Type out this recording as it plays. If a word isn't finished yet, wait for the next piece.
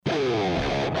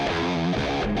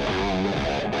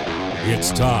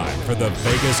It's time for the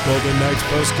Vegas Golden Knights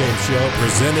postgame show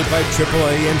presented by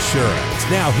AAA Insurance.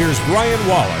 Now here's Ryan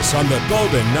Wallace on the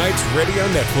Golden Knights Radio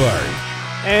Network.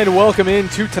 And welcome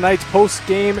into tonight's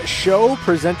postgame show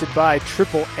presented by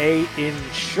AAA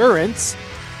Insurance.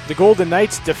 The Golden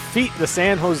Knights defeat the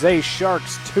San Jose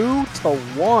Sharks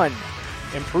 2-1,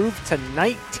 improved to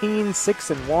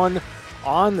 19-6-1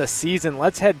 on the season.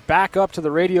 Let's head back up to the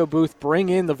radio booth, bring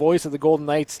in the voice of the Golden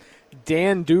Knights,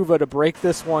 Dan D'Uva, to break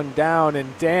this one down.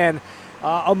 And Dan,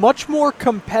 a much more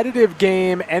competitive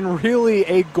game and really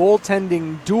a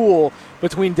goaltending duel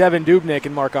between Devan Dubnyk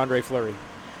and Marc-Andre Fleury.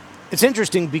 It's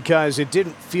interesting because it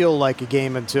didn't feel like a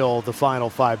game until the final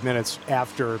 5 minutes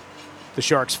after the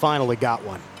Sharks finally got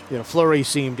one. Fleury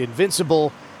seemed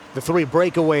invincible. The three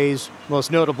breakaways,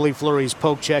 most notably Fleury's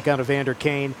poke check out of Vander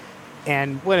Kane.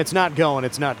 And when it's not going,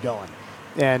 it's not going.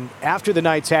 And after the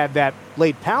Knights had that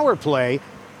late power play,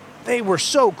 they were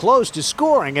so close to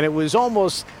scoring, and it was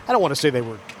almost, I don't want to say they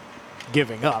were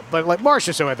giving up, but like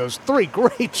Marchessault had those three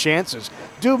great chances.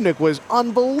 Dubnyk was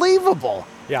unbelievable.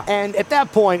 Yeah. And at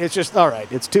that point, it's just, all right,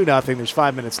 it's 2-0. There's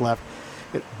 5 minutes left.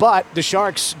 But the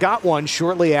Sharks got one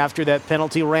shortly after that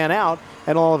penalty ran out,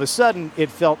 and all of a sudden it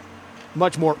felt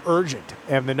much more urgent,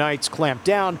 and the Knights clamped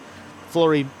down.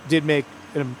 Fleury did make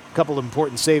a couple of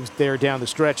important saves there down the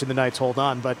stretch, and the Knights hold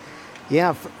on. But,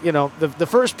 yeah, the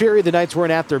first period, the Knights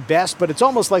weren't at their best, but it's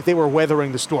almost like they were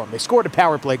weathering the storm. They scored a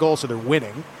power play goal, so they're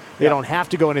winning. They don't have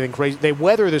to go anything crazy. They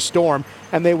weather the storm,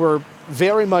 and they were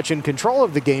very much in control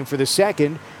of the game for the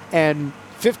second and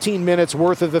 15 minutes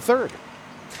worth of the third.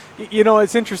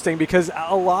 It's interesting because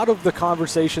a lot of the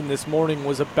conversation this morning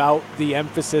was about the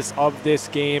emphasis of this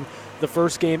game, the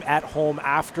first game at home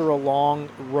after a long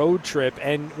road trip.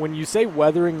 And when you say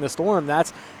weathering the storm,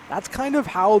 that's kind of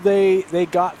how they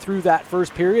got through that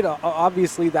first period.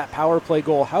 Obviously, that power play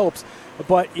goal helps.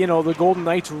 But, the Golden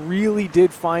Knights really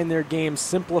did find their game,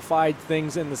 simplified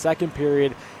things in the second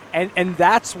period. And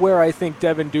that's where I think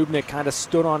Devan Dubnyk kind of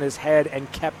stood on his head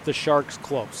and kept the Sharks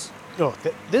close. Oh,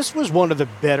 this was one of the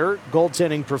better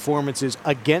goaltending performances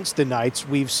against the Knights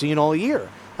we've seen all year.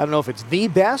 I don't know if it's the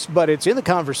best, but it's in the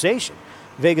conversation.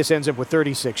 Vegas ends up with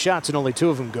 36 shots, and only 2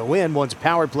 of them go in. One's a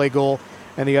power play goal,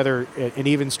 and the other an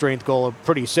even-strength goal, a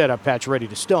pretty set-up patch ready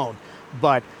to stone.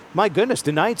 But, my goodness,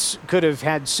 the Knights could have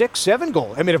had 6-7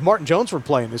 goals. I mean, if Martin Jones were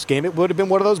playing this game, it would have been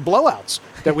one of those blowouts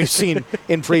that we've seen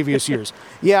in previous years.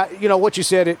 Yeah, what you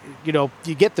said, you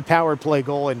get the power play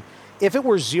goal, and if it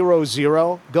were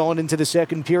 0-0 going into the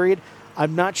second period,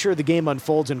 I'm not sure the game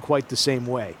unfolds in quite the same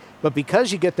way. But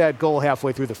because you get that goal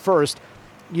halfway through the first,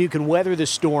 you can weather the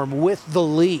storm with the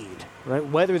lead, right?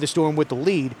 Weather the storm with the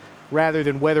lead rather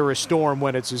than weather a storm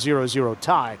when it's a 0-0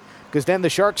 tie, because then the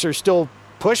Sharks are still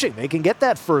pushing. They can get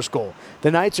that first goal. The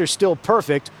Knights are still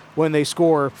perfect when they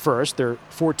score first. They're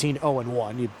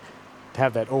 14-0-1. You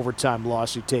have that overtime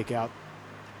loss you take out.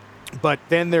 But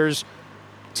then there's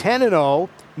 10-0,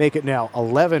 make it now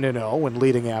 11-0 when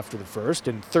leading after the first,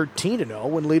 and 13-0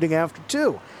 when leading after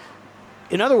 2.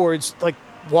 In other words,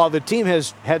 while the team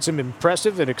has had some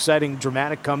impressive and exciting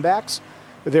dramatic comebacks,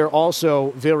 they're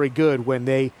also very good when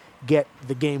they get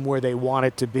the game where they want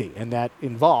it to be, and that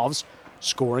involves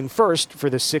scoring first for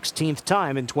the 16th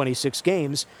time in 26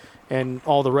 games and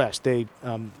all the rest. They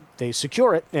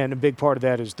secure it, and a big part of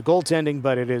that is the goaltending,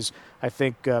 but it is, I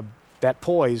think, that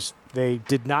poise. They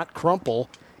did not crumple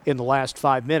in the last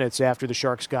 5 minutes after the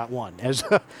Sharks got one,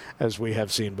 as we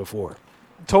have seen before.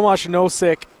 Tomas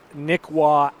Nosek, Nick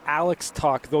Waugh, Alex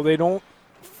Tuch, though they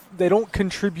don't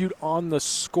contribute on the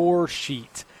score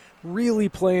sheet, really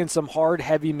playing some hard,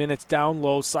 heavy minutes down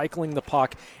low, cycling the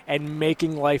puck, and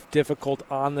making life difficult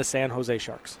on the San Jose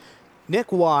Sharks.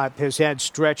 Nick Waugh has had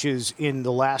stretches in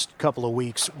the last couple of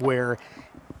weeks where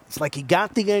it's like he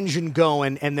got the engine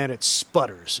going and then it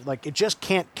sputters. Like it just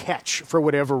can't catch for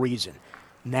whatever reason.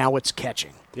 Now it's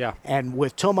catching. Yeah. And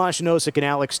with Tomas Nosek and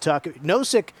Alex Tuch,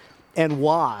 Nosek and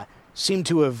Waugh seem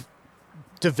to have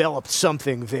developed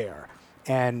something there.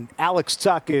 And Alex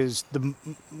Tuch is the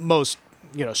most,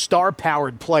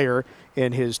 star-powered player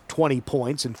in his 20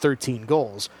 points and 13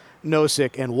 goals.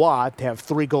 Nosek and Waugh have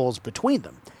 3 goals between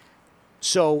them.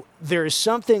 So there's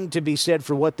something to be said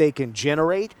for what they can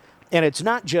generate, and it's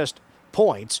not just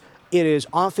points. It is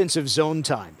offensive zone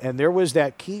time. And there was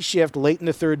that key shift late in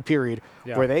the third period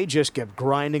where they just kept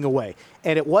grinding away.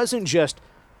 And it wasn't just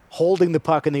holding the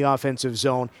puck in the offensive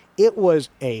zone. It was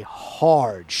a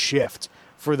hard shift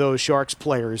for those Sharks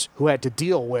players who had to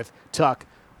deal with Tuch,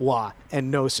 Waugh,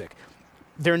 and Nosek.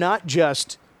 They're not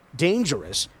just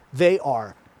dangerous. They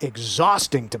are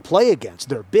exhausting to play against.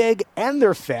 They're big and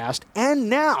they're fast. And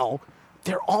now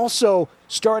they're also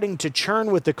starting to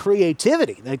churn with the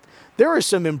creativity. Like, there are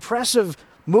some impressive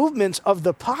movements of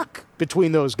the puck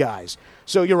between those guys.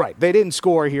 So you're right. They didn't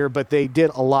score here, but they did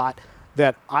a lot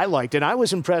that I liked. And I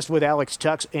was impressed with Alex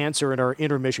Tuch's answer in our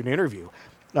intermission interview.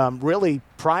 Really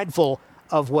prideful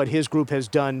of what his group has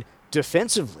done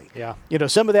defensively. Yeah.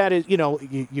 Some of that is,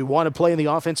 you want to play in the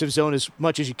offensive zone as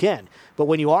much as you can. But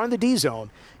when you are in the D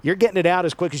zone, you're getting it out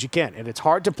as quick as you can. And it's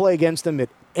hard to play against them at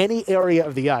any area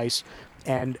of the ice.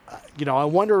 And, I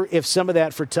wonder if some of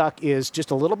that for Tuch is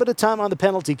just a little bit of time on the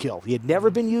penalty kill. He had never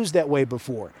been used that way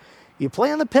before. You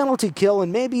play on the penalty kill,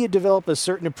 and maybe you develop a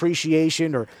certain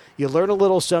appreciation, or you learn a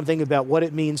little something about what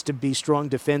it means to be strong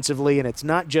defensively, and it's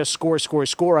not just score, score,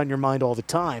 score on your mind all the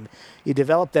time. You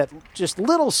develop that just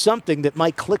little something that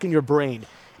might click in your brain,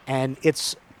 and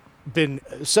it's been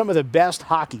some of the best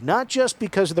hockey, not just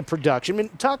because of the production. I mean,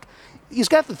 Tuch, he's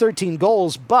got the 13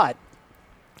 goals, but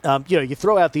you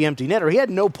throw out the empty netter. He had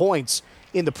no points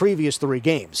in the previous 3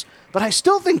 games. But I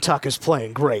still think Tuch is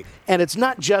playing great. And it's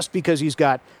not just because he's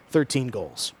got 13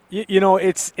 goals.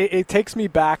 It takes me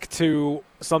back to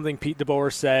something Pete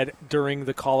DeBoer said during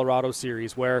the Colorado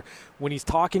series, where when he's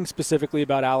talking specifically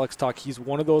about Alex Tuch, he's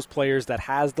one of those players that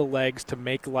has the legs to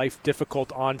make life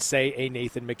difficult on, say, a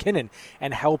Nathan MacKinnon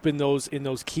and help in those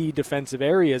key defensive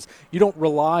areas. You don't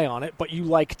rely on it, but you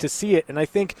like to see it. And I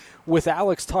think with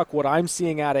Alex Tuch, what I'm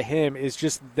seeing out of him is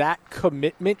just that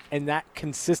commitment and that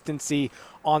consistency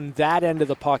on that end of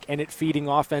the puck, and it feeding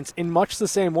offense in much the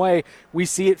same way we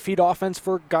see it feed offense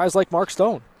for guys like Mark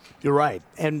Stone. You're right.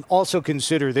 And also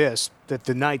consider this, that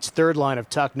the Knights' third line of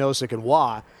Tuch, Nosek, and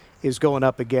Waugh is going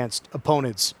up against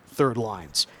opponents' third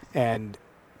lines. And,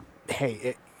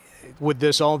 hey, would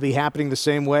this all be happening the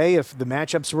same way if the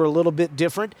matchups were a little bit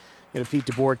different? Pete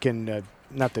DeBoer can,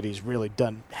 not that he's really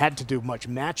had to do much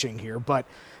matching here, but,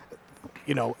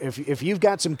 if you've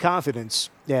got some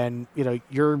confidence and,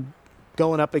 you're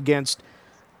going up against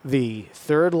the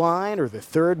third line or the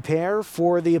third pair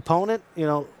for the opponent,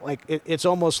 it's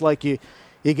almost like you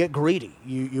get greedy.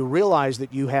 You realize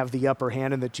that you have the upper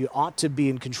hand and that you ought to be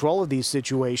in control of these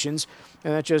situations,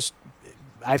 and that just,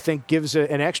 I think, gives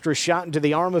an extra shot into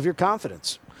the arm of your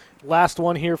confidence. Last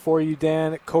one here for you,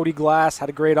 Dan. Cody Glass had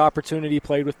a great opportunity,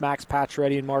 played with Max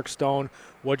Pacioretty and Mark Stone.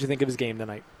 What did you think of his game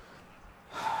tonight?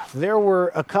 There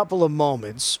were a couple of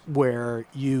moments where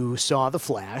you saw the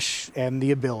flash and the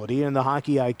ability and the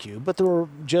hockey IQ, but there were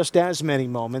just as many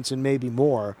moments, and maybe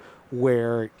more,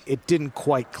 where it didn't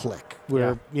quite click,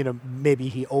 where maybe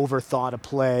he overthought a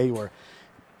play or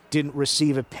didn't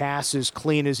receive a pass as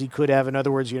clean as he could have. In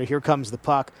other words, here comes the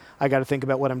puck. I got to think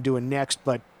about what I'm doing next,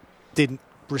 but didn't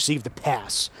receive the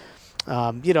pass.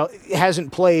 It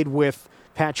hasn't played with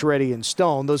Pacioretty and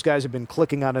Stone. Those guys have been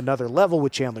clicking on another level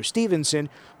with Chandler Stevenson,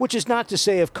 which is not to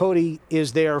say if Cody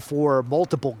is there for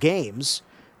multiple games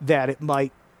that it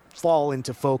might fall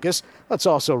into focus. Let's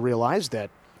also realize that,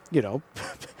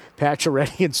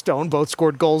 Pacioretty and Stone both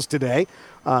scored goals today.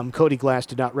 Cody Glass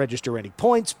did not register any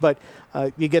points, but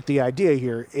you get the idea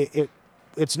here.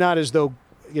 It's not as though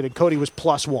Cody was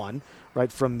 +1,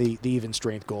 right, from the even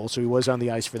strength goal, so he was on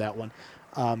the ice for that one.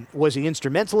 Was he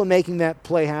instrumental in making that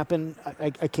play happen? I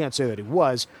can't say that he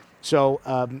was. So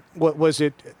what was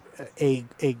it, a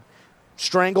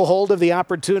stranglehold of the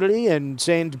opportunity and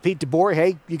saying to Pete DeBoer,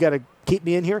 hey, you got to keep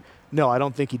me in here? No, I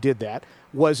don't think he did that.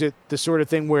 Was it the sort of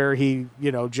thing where he,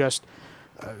 just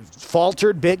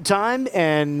faltered big time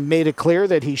and made it clear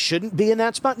that he shouldn't be in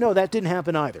that spot? No, that didn't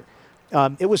happen either.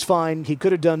 It was fine. He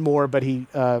could have done more, but he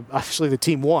obviously the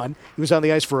team won. He was on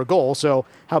the ice for a goal, so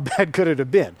how bad could it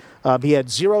have been? He had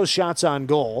 0 shots on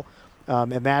goal,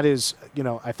 and that is,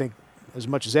 I think as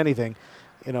much as anything,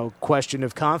 question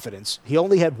of confidence. He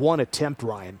only had 1 attempt,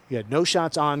 Ryan. He had no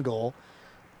shots on goal,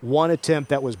 1 attempt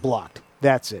that was blocked.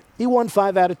 That's it. He won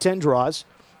 5 out of 10 draws.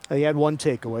 He had 1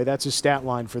 takeaway. That's his stat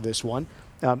line for this one.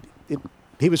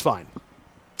 He was fine.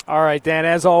 All right, Dan,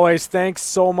 as always, thanks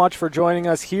so much for joining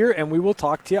us here, and we will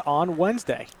talk to you on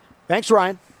Wednesday. Thanks,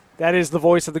 Ryan. That is the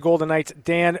voice of the Golden Knights,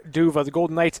 Dan D'Uva. The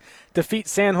Golden Knights defeat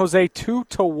San Jose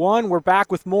 2-1. We're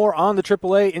back with more on the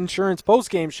AAA Insurance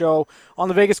postgame show on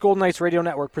the Vegas Golden Knights Radio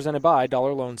Network, presented by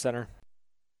Dollar Loan Center.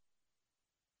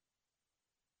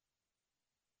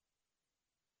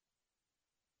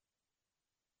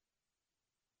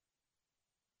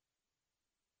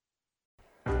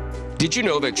 Did you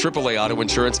know that AAA Auto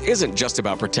Insurance isn't just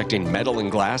about protecting metal and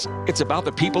glass? It's about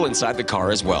the people inside the car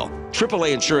as well.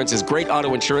 AAA Insurance is great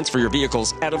auto insurance for your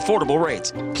vehicles at affordable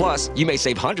rates. Plus, you may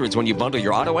save hundreds when you bundle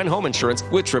your auto and home insurance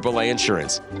with AAA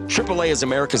Insurance. AAA is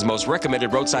America's most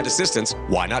recommended roadside assistance.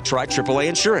 Why not try AAA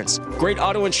Insurance? Great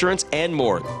auto insurance and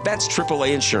more. That's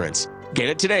AAA Insurance. Get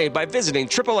it today by visiting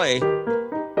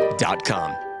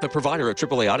AAA.com. The provider of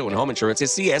AAA Auto and Home Insurance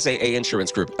is CSAA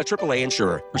Insurance Group, a AAA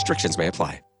insurer. Restrictions may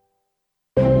apply.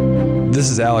 This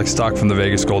is Alex Stock from the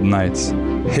Vegas Golden Knights.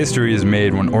 History is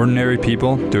made when ordinary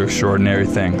people do extraordinary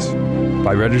things.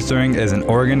 By registering as an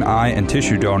organ, eye, and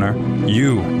tissue donor,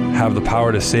 you have the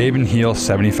power to save and heal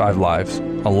 75 lives,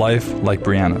 a life like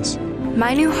Brianna's.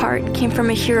 My new heart came from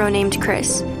a hero named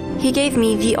Chris. He gave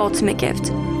me the ultimate gift,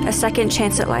 a second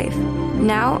chance at life.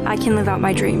 Now I can live out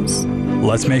my dreams.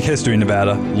 Let's make history,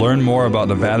 Nevada. Learn more about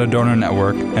Nevada Donor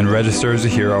Network and register as a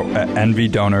hero at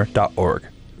nvdonor.org.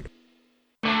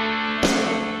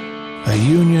 A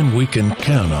union we can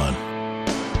count on.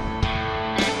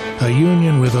 A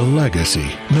union with a legacy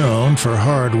known for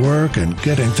hard work and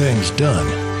getting things done.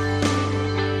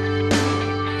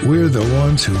 We're the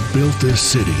ones who built this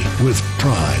city with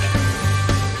pride.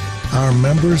 Our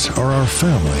members are our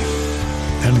family,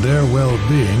 and their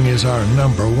well-being is our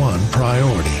number one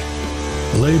priority.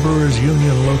 Laborers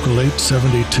Union Local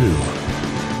 872.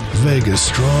 Vegas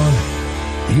strong,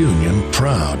 union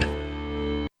proud.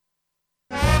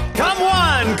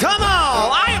 Come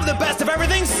all! I am the best of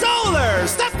everything solar!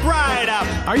 Step right up!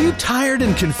 Are you tired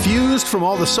and confused from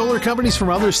all the solar companies from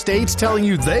other states telling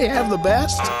you they have the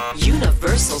best?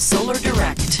 Universal Solar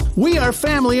Direct. We are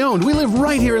family owned. We live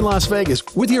right here in Las Vegas.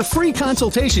 With your free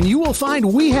consultation, you will find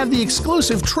we have the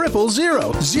exclusive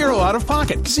 000. Zero out of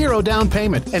pocket, zero down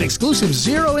payment, and exclusive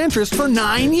zero interest for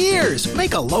 9 years.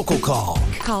 Make a local call.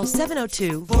 Call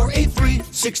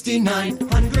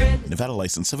 702-483-6900. Nevada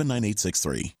license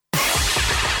 79863.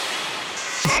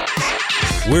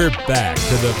 We're back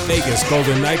to the Vegas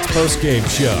Golden Knights postgame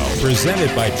show,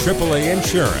 presented by AAA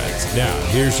Insurance. Now,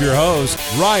 here's your host,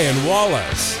 Ryan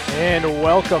Wallace. And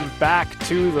welcome back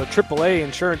to the AAA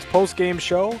Insurance postgame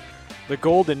show. The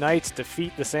Golden Knights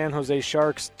defeat the San Jose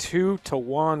Sharks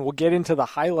 2-1. We'll get into the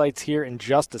highlights here in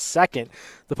just a second.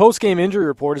 The postgame injury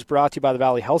report is brought to you by the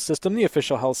Valley Health System, the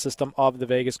official health system of the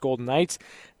Vegas Golden Knights.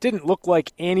 Didn't look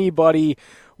like anybody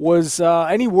was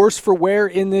any worse for wear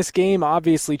in this game.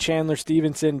 Obviously, Chandler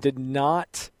Stevenson did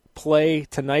not play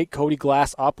tonight. Cody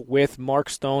Glass up with Mark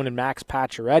Stone and Max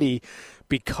Pacioretty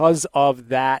because of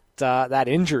that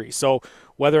injury. So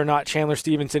whether or not Chandler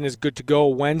Stevenson is good to go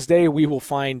Wednesday, we will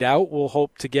find out. We'll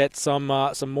hope to get some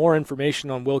more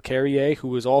information on Will Carrier,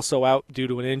 who is also out due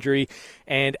to an injury,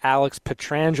 and Alex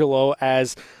Pietrangelo,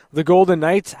 as the Golden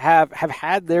Knights have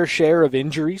had their share of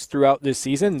injuries throughout this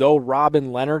season, though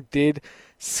Robin Lehner did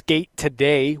skate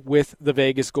today with the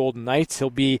Vegas Golden Knights. He'll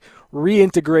be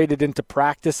reintegrated into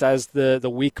practice as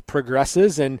the week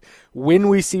progresses, and when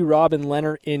we see Robin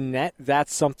Lehner in net,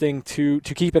 that's something to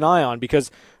keep an eye on,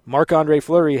 because Marc-Andre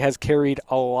Fleury has carried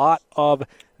a lot of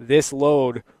this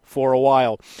load for a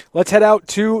while. Let's head out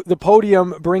to the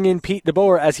podium, bring in Pete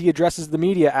DeBoer as he addresses the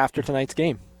media after tonight's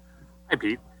game. Hi,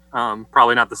 Pete.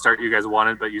 Probably not the start you guys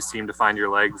wanted, but you seemed to find your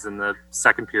legs in the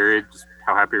second period. Just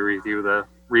how happy were you with the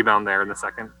rebound there in the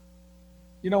second?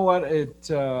 You know what?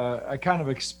 I kind of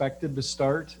expected to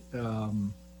start.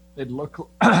 It looked,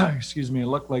 it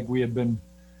looked like we had been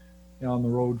on the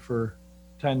road for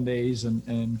 10 days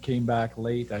and came back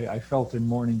late. I felt in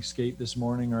morning skate this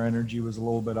morning our energy was a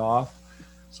little bit off.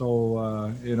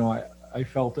 So, I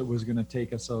felt it was going to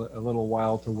take us a little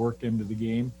while to work into the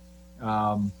game.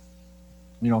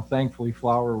 Thankfully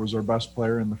Flower was our best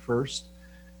player in the first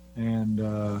and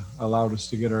allowed us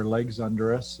to get our legs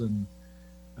under us. And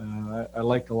I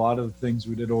liked a lot of the things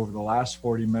we did over the last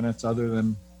 40 minutes other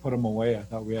than put them away. I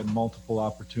thought we had multiple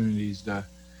opportunities to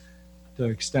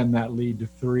extend that lead to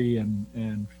 3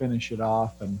 and finish it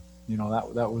off. And,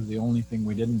 that was the only thing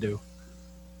we didn't do.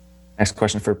 Next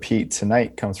question for Pete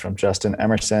tonight comes from Justin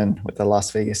Emerson with the Las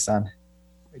Vegas Sun.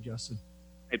 Hey, Justin.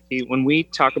 Hey, Pete, when we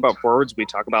talk about forwards, we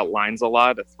talk about lines a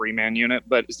lot, a 3-man unit,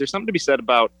 but is there something to be said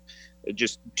about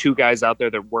just two guys out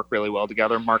there that work really well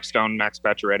together, Mark Stone, Max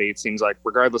Pacioretty? It seems like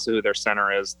regardless of who their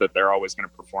center is, that they're always going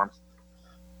to perform.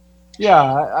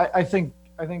 Yeah, I think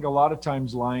a lot of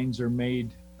times lines are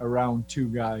made around two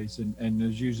guys, and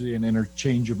there's usually an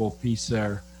interchangeable piece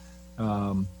there.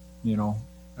 For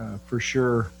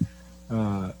sure,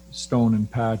 Stone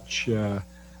and Patch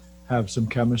have some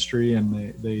chemistry,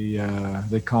 and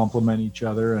they complement each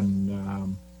other,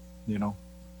 and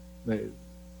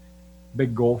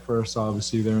big goal for us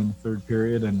obviously there in the third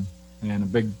period, and a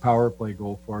big power play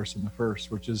goal for us in the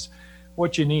first, which is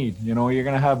what you need. You're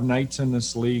going to have nights in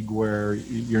this league where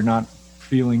you're not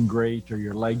feeling great or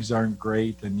your legs aren't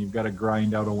great and you've got to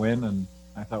grind out a win, and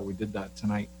I thought we did that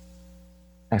tonight.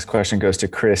 Next question goes to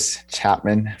Chris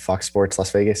Chapman, Fox Sports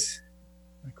Las Vegas.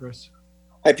 Hi, Chris.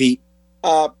 Hi, Pete.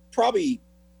 Probably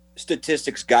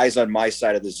statistics guys on my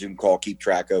side of the Zoom call keep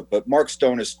track of, but Mark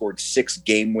Stone has scored 6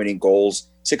 game-winning goals.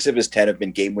 6 of his 10 have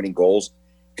been game-winning goals.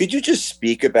 Could you just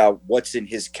speak about what's in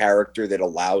his character that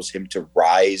allows him to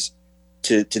rise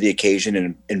to the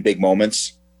occasion in big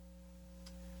moments?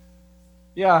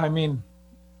 Yeah, I mean,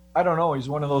 I don't know. He's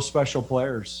one of those special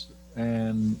players,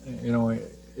 and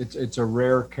it's a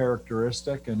rare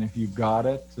characteristic. And if you've got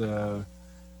it,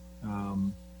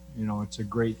 it's a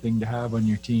great thing to have on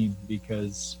your team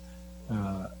because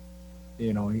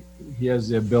he has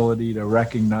the ability to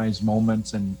recognize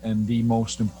moments and the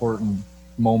most important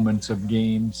moments of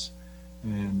games,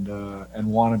 and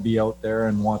want to be out there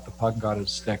and want the puck on his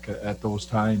stick at those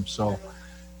times. So,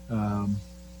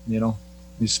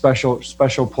 he's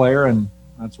special player, and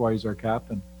that's why he's our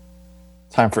captain.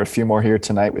 Time for a few more here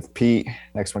tonight with Pete.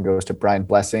 Next one goes to Brian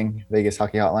Blessing, Vegas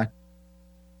Hockey Hotline.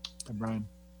 Hi, Brian.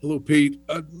 Hello, Pete.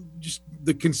 Just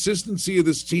the consistency of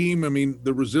this team. I mean,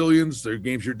 the resilience. There are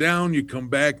games you're down, you come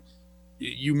back.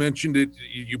 You mentioned it.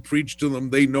 You preach to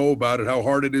them. They know about it, how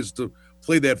hard it is to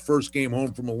play that first game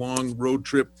home from a long road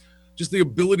trip. Just the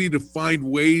ability to find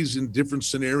ways in different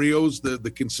scenarios,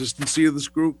 the consistency of this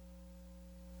group.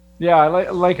 Yeah,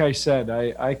 like I said,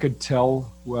 I could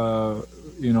tell,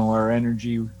 our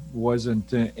energy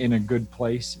wasn't in a good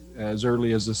place as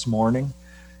early as this morning.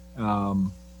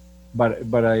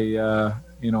 But I,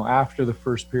 after the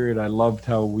first period, I loved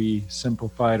how we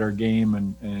simplified our game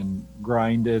and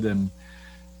grinded and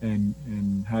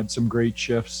had some great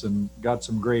shifts and got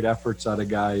some great efforts out of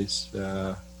guys,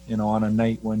 on a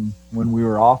night when we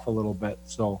were off a little bit.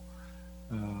 So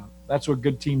that's what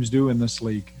good teams do in this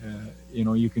league.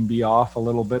 You can be off a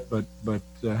little bit, but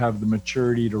have the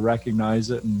maturity to recognize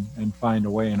it and find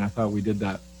a way. And I thought we did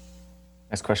that.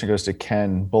 Next question goes to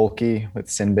Ken Bolke with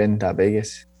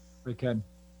Sinbin.Vegas. Hey, Ken.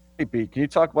 Hey, Pete, can you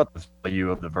talk about the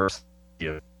value of the versatility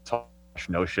of Tosh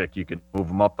Nosek? You could move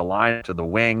him up the line to the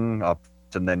wing, up,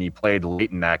 and then he played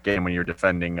late in that game when you're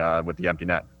defending with the empty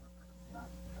net.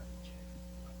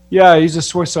 Yeah, he's a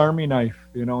Swiss Army knife.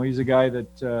 He's a guy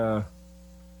that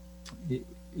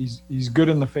he's good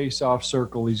in the face-off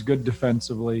circle. He's good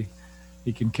defensively.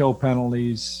 He can kill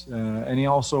penalties, and he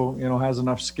also has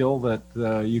enough skill that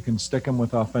you can stick him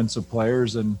with offensive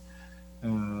players, and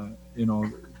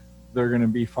they're going to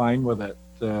be fine with it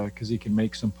because he can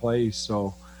make some plays.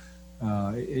 So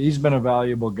he's been a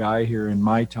valuable guy here in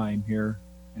my time here,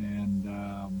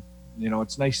 and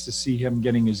it's nice to see him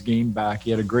getting his game back.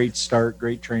 He had a great start,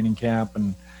 great training camp,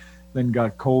 and then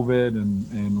got COVID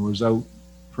and was out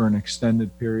for an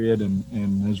extended period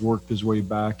and has worked his way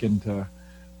back into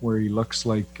where he looks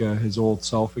like his old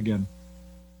self again.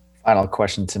 Final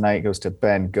question tonight goes to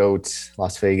Ben Goetz,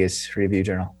 Las Vegas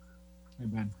Review-Journal. Hey,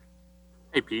 Ben.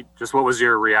 Hey, Pete. Just what was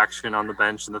your reaction on the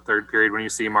bench in the third period when you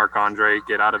see Marc-Andre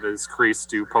get out of his crease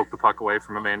to poke the puck away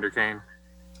from Evander Kane?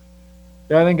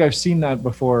 Yeah, I think I've seen that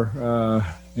before,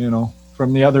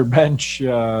 from the other bench.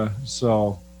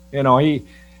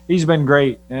 He's been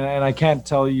great. And I can't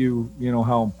tell you,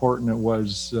 how important it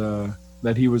was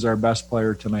that he was our best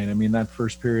player tonight. I mean, that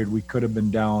first period, we could have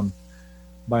been down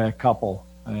by a couple.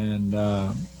 And,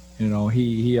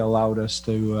 he allowed us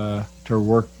to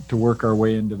work our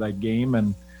way into that game.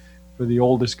 And for the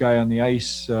oldest guy on the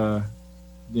ice, to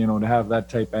have that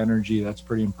type of energy, that's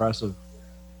pretty impressive.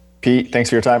 Pete, thanks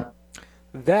for your time.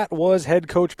 That was head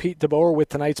coach Pete DeBoer with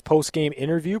tonight's post-game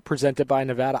interview presented by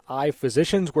Nevada Eye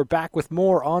Physicians. We're back with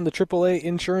more on the AAA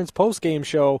Insurance post-game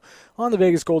show on the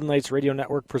Vegas Golden Knights radio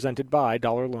network presented by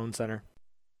Dollar Loan Center.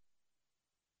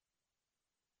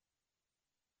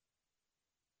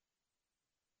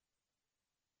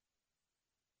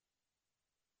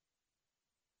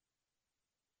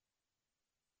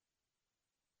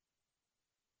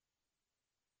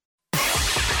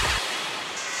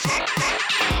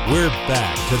 We're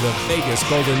back to the Vegas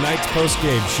Golden Knights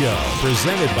postgame show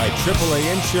presented by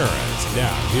AAA Insurance.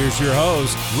 Now, here's your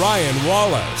host, Ryan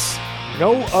Wallace.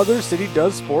 No other city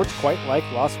does sports quite like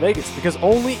Las Vegas because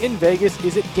only in Vegas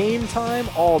is it game time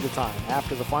all the time.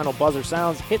 After the final buzzer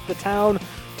sounds, hit the town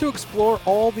to explore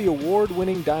all the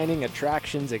award-winning dining,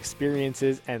 attractions,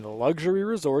 experiences, and luxury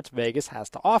resorts Vegas has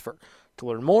to offer. To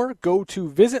learn more, go to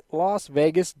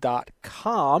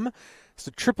visitlasvegas.com. It's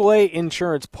the AAA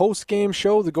Insurance post-game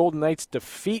show. The Golden Knights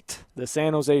defeat the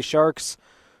San Jose Sharks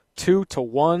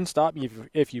 2-1. Stop me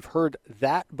if you've heard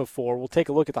that before. We'll take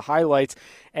a look at the highlights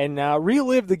and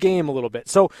relive the game a little bit.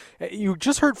 So you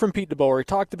just heard from Pete DeBoer. He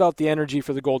talked about the energy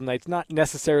for the Golden Knights not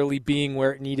necessarily being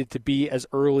where it needed to be as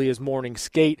early as morning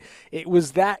skate. It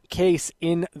was that case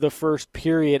in the first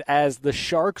period as the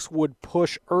Sharks would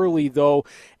push early, though,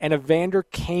 and Evander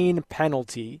Kane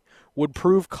penalty would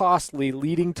prove costly,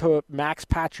 leading to Max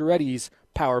Pacioretty's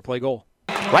power play goal.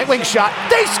 Right wing shot.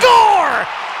 They score!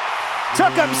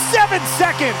 Took them 7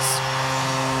 seconds.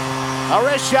 A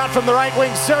wrist shot from the right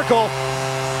wing circle.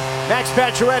 Max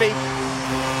Pacioretty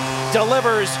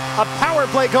delivers a power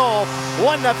play goal.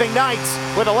 1-0 Knights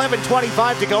with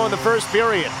 11:25 to go in the first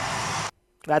period.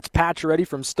 That's Pacioretty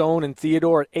from Stone and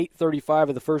Theodore at 8:35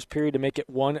 of the first period to make it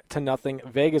 1-0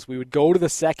 Vegas. We would go to the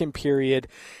second period,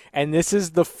 and this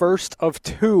is the first of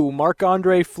two.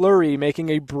 Marc-Andre Fleury making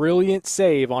a brilliant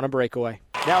save on a breakaway.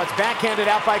 Now it's backhanded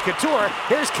out by Couture.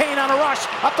 Here's Kane on a rush.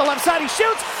 Up the left side, he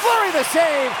shoots. Fleury the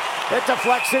save. It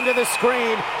deflects into the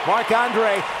screen.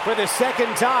 Marc-Andre, for the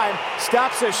second time,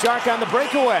 stops the Shark on the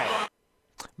breakaway.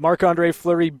 Marc-Andre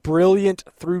Fleury, brilliant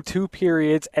through two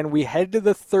periods, and we head to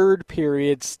the third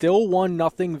period, still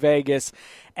 1-0 Vegas,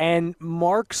 and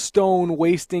Mark Stone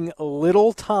wasting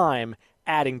little time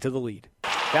adding to the lead.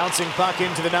 Bouncing puck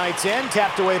into the Knights' end,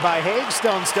 tapped away by Haig.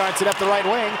 Stone starts it up the right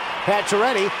wing.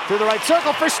 Pacioretty through the right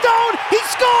circle for Stone. He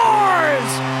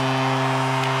scores!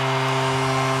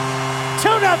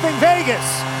 2-0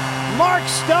 Vegas. Mark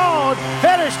Stone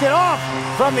finished it off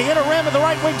from the inner rim of the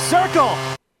right wing circle.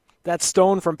 That's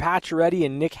Stone from Pacioretty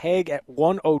and Nick Haig at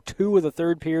 1:02 of the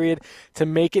third period to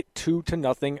make it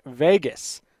 2-0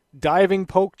 Vegas. Diving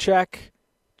poke check.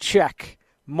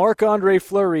 Marc-Andre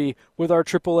Fleury with our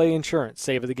AAA insurance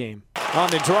save of the game. On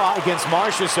the draw against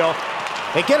Marcia, so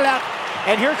they get it out,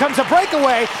 and here comes a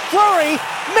breakaway. Fleury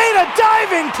made a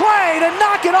diving play to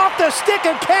knock it off the stick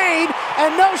of Kane,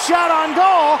 and no shot on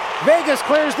goal. Vegas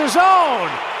clears the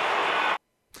zone.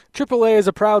 AAA is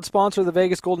a proud sponsor of the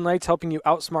Vegas Golden Knights, helping you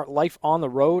outsmart life on the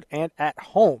road and at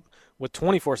home with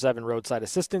 24/7 roadside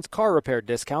assistance, car repair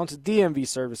discounts, DMV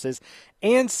services,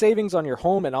 and savings on your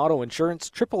home and auto insurance.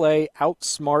 AAA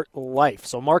outsmart life.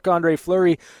 So Marc-Andre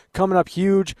Fleury coming up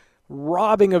huge,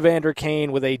 robbing Evander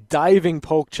Kane with a diving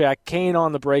poke check. Kane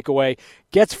on the breakaway,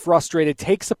 gets frustrated,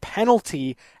 takes a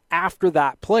penalty after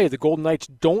that play. The Golden Knights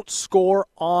don't score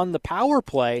on the power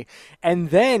play, and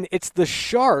then it's the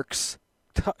Sharks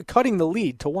cutting the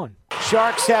lead to 1.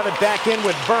 Sharks have it back in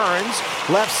with Burns.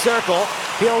 Left circle.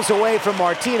 Peels away from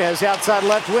Martinez outside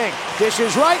left wing.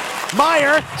 Dishes right.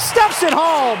 Meyer stuffs it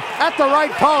home at the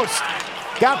right post.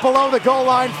 Got below the goal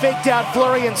line, faked out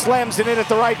Fleury and slams it in at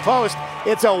the right post.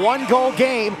 It's a one-goal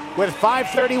game with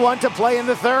 5:31 to play in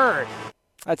the third.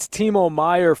 That's Timo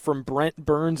Meyer from Brent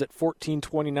Burns at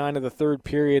 14:29 of the third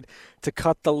period to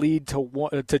cut the lead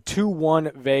to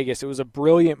 2-1 Vegas. It was a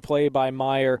brilliant play by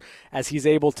Meyer as he's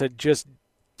able to just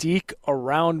deke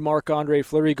around Marc-Andre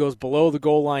Fleury, goes below the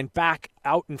goal line, back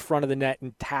out in front of the net,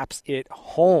 and taps it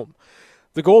home.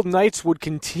 The Golden Knights would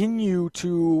continue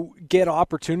to get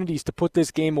opportunities to put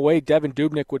this game away. Devin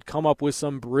Dubnyk would come up with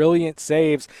some brilliant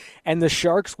saves, and the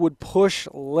Sharks would push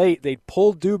late. They'd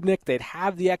pull Dubnyk, they'd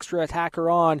have the extra attacker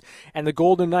on, and the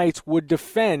Golden Knights would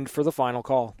defend for the final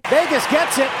call. Vegas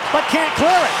gets it, but can't clear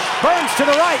it. Burns to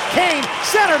the right. Kane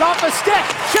centered off a stick.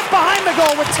 Chip behind the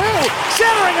goal with two.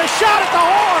 Centering a shot at the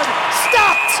horn.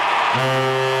 Stopped.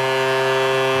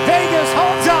 Vegas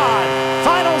holds on.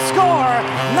 Final score,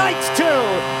 Knights 2,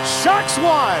 Sharks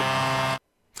 1.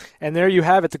 And there you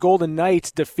have it. The Golden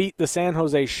Knights defeat the San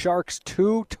Jose Sharks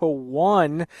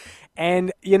 2-1.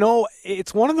 And, you know,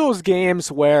 it's one of those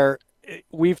games where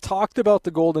we've talked about the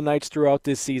Golden Knights throughout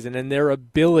this season and their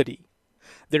ability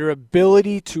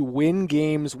to win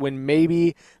games when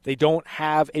maybe they don't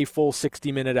have a full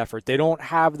 60-minute effort. They don't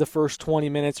have the first 20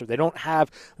 minutes, or they don't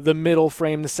have the middle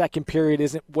frame. The second period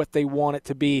isn't what they want it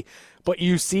to be. But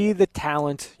you see the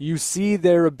talent. You see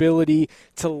their ability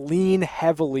to lean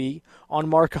heavily on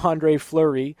Marc-Andre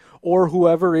Fleury or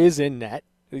whoever is in net.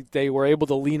 They were able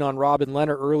to lean on Robin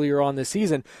Lehner earlier on this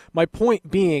season. My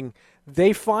point being,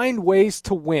 they find ways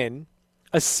to win,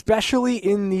 especially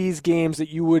in these games that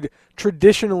you would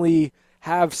traditionally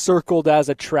have circled as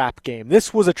a trap game.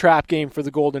 This was a trap game for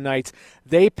the Golden Knights.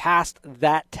 They passed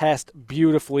that test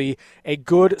beautifully. A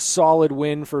good, solid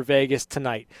win for Vegas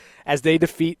tonight as they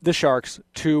defeat the Sharks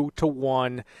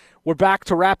 2-1. We're back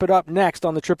to wrap it up next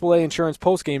on the AAA Insurance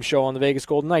Postgame Show on the Vegas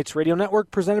Golden Knights Radio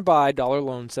Network, presented by Dollar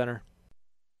Loan Center.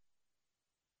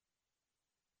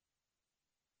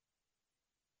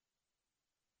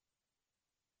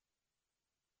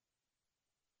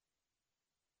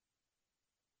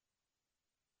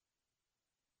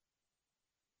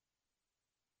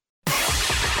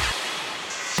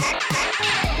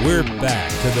 We're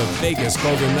back to the Vegas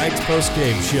Golden Knights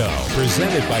postgame show,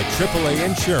 presented by AAA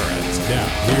Insurance. Now,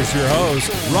 here's your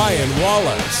host, Ryan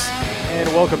Wallace. And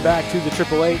welcome back to the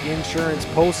AAA Insurance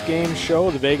postgame show.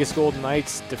 The Vegas Golden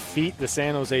Knights defeat the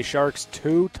San Jose Sharks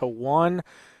 2-1.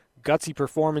 gutsy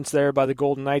performance there by the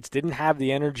Golden Knights. Didn't have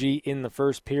the energy in the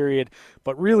first period,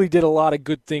 but really did a lot of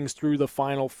good things through the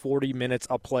final 40 minutes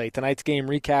of play. Tonight's game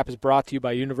recap is brought to you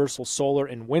by Universal Solar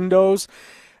and Windows.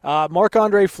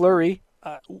 Marc-Andre Fleury,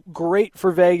 great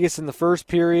for Vegas in the first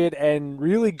period and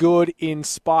really good in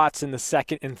spots in the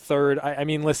second and third. I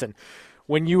mean, listen,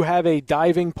 when you have a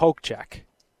diving poke check,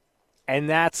 and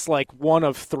that's like one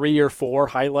of 3 or 4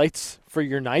 highlights for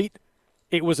your night,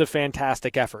 it was a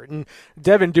fantastic effort. And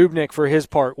Devin Dubnyk, for his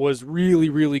part, was really,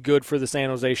 really good for the San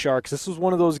Jose Sharks. This was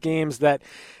one of those games that,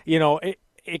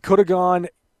 it could have gone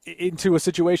into a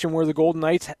situation where the Golden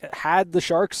Knights had the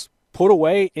Sharks put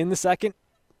away in the second,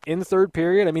 in the third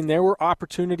period. I mean, there were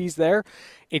opportunities there.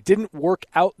 It didn't work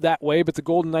out that way, but the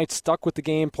Golden Knights stuck with the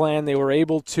game plan. They were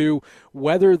able to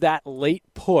weather that late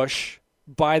push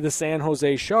by the San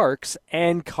Jose Sharks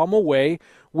and come away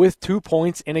with 2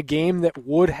 points in a game that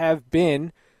would have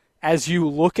been, as you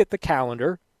look at the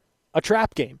calendar, a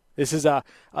trap game. This is the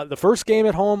first game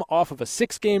at home off of a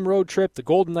 6-game road trip. The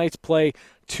Golden Knights play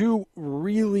 2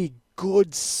 really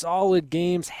good, solid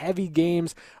games, heavy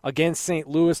games against St.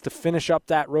 Louis to finish up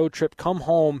that road trip, come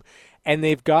home, and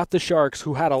they've got the Sharks,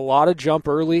 who had a lot of jump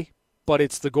early, but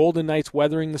it's the Golden Knights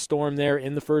weathering the storm there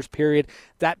in the first period.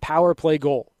 That power play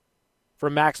goal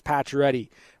from Max Pacioretty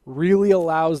really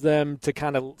allows them to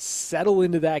kind of settle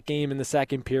into that game in the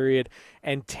second period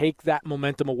and take that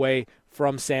momentum away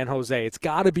from San Jose. It's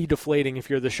got to be deflating if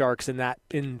you're the Sharks in that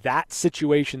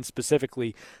situation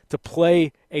specifically, to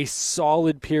play a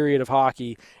solid period of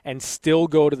hockey and still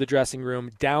go to the dressing room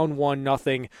down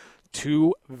 1-0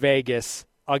 to Vegas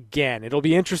again. It'll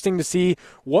be interesting to see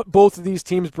what both of these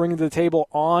teams bring to the table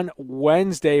on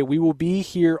Wednesday. We will be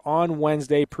here on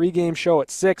Wednesday. Pre-game show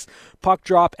at 6, puck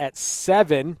drop at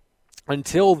 7.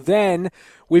 Until then,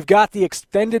 we've got the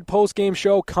extended post-game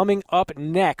show coming up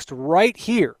next right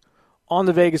here on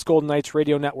the Vegas Golden Knights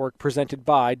Radio Network, presented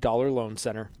by Dollar Loan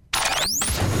Center.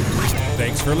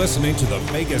 Thanks for listening to the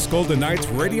Vegas Golden Knights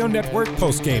Radio Network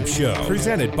postgame show,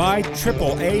 presented by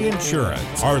AAA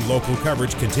Insurance. Our local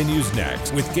coverage continues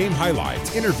next with game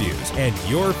highlights, interviews, and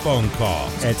your phone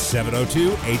calls at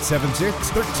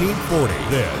 702-876-1340.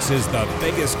 This is the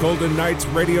Vegas Golden Knights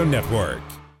Radio Network.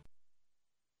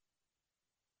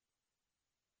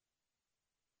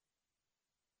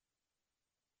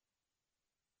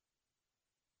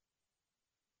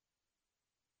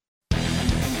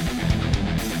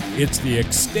 It's the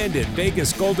extended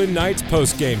Vegas Golden Knights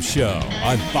postgame show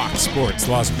on Fox Sports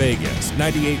Las Vegas,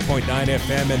 98.9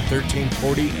 FM and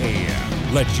 1340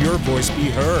 AM. Let your voice be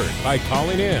heard by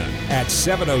calling in at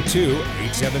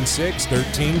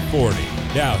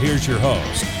 702-876-1340. Now here's your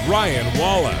host, Ryan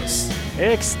Wallace.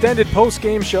 Extended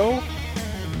postgame show,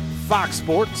 Fox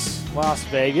Sports Las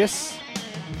Vegas.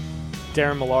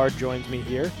 Darren Millard joins me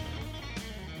here.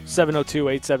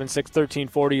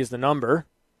 702-876-1340 is the number.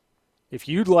 If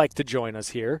you'd like to join us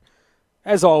here,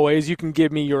 as always, you can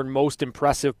give me your most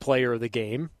impressive player of the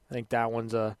game. I think that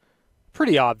one's a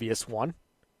pretty obvious one.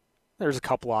 There's a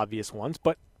couple obvious ones,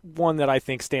 but one that I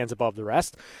think stands above the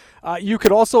rest. You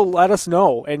could also let us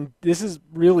know, and this is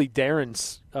really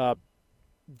Darren's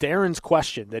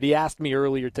question that he asked me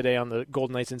earlier today on the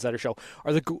Golden Knights Insider Show.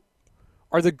 Are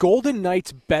the Golden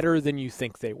Knights better than you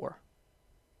think they were?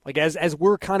 Like, as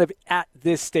we're kind of at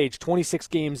this stage, 26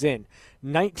 games in,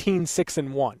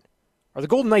 19-6-1, are the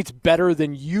Golden Knights better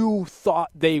than you thought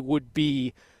they would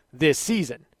be this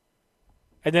season?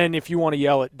 And then if you want to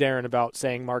yell at Darren about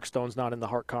saying Mark Stone's not in the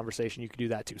Hart conversation, you can do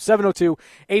that too.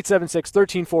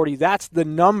 702-876-1340. That's the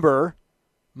number.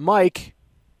 Mike,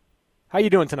 how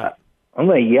you doing tonight? I'm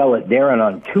going to yell at Darren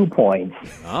on 2 points.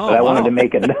 Oh, but I wanted to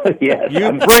make another. Yes, you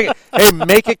bring it. Hey,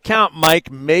 make it count, Mike.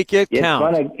 Make it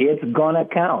count. It's gonna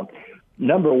count.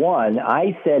 Number one,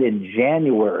 I said in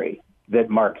January that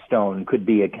Mark Stone could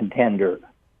be a contender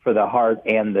for the Hart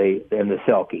and the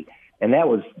Selke, and that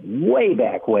was way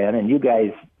back when. And you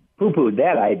guys poo-pooed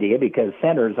that idea because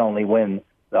centers only win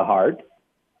the Hart.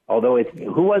 Although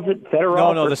who was it?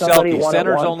 Fedorov? No, the Selke.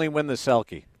 Centers only win the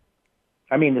Selke.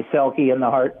 I mean the Selke and the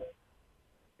Hart.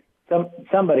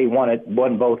 Somebody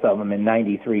won both of them in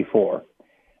 93-4.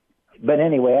 But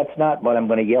anyway, that's not what I'm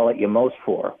going to yell at you most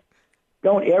for.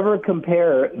 Don't ever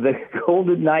compare the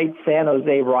Golden Knights San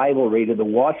Jose rivalry to the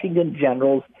Washington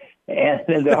Generals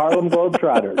and the Harlem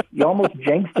Globetrotters. You almost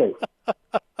jinxed it.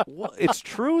 Well, it's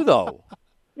true, though.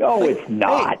 No, it's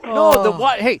not.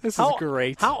 Hey, this is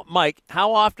great. Mike,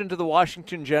 how often do the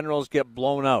Washington Generals get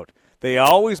blown out? They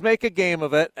always make a game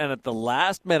of it, and at the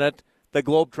last minute, the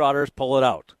Globetrotters pull it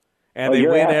out. And they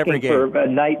win every game. You're asking for a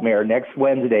nightmare next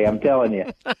Wednesday, I'm telling you.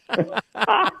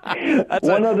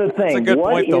 One other thing. That's a good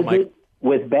point, though, Mike.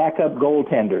 with backup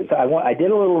goaltenders. I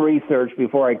did a little research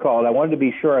before I called. I wanted to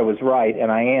be sure I was right,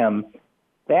 and I am.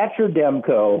 Thatcher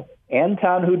Demko,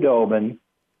 Anton Hudobin,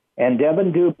 and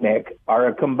Devin Dubnyk are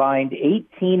a combined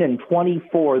 18 and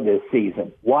 24 this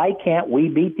season. Why can't we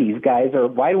beat these guys, or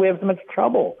why do we have so much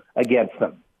trouble against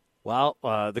them? Well,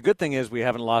 the good thing is we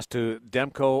haven't lost to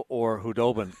Demko or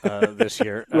Hudobin this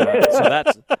year, so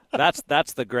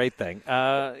that's the great thing.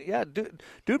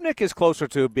 Dubnyk is closer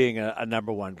to being a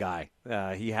number one guy.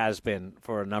 He has been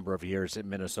for a number of years in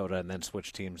Minnesota, and then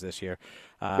switched teams this year.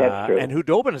 That's true. And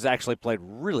Hudobin has actually played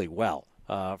really well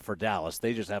for Dallas.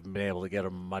 They just haven't been able to get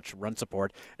him much run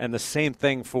support. And the same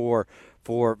thing for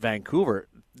Vancouver.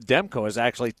 Demko has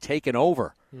actually taken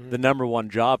over the number one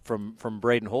job from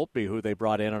Braden Holtby, who they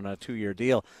brought in on a 2-year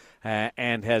deal,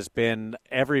 and has been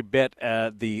every bit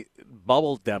the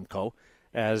bubble Demko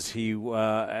as he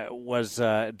was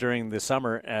during the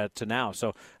summer to now.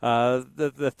 So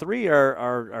the three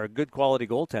are good quality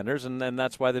goaltenders, and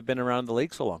that's why they've been around the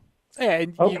league so long. Yeah,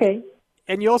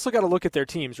 and you also got to look at their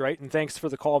teams, right? And thanks for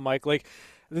the call, Mike. Like,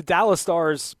 the Dallas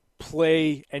Stars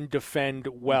play and defend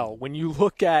well. When you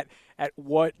look at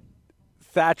what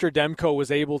Thatcher Demko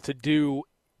was able to do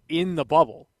in the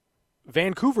bubble,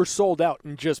 Vancouver sold out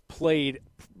and just played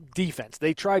defense.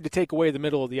 They tried to take away the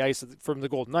middle of the ice from the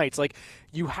Golden Knights. Like,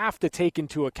 you have to take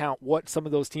into account what some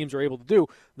of those teams are able to do.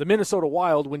 The Minnesota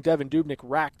Wild, when Devin Dubnyk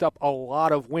racked up a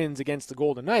lot of wins against the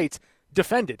Golden Knights,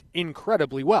 defended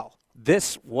incredibly well.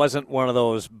 This wasn't one of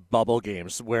those bubble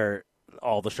games where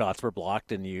all the shots were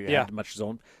blocked and you had much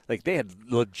zone. Like, they had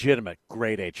legitimate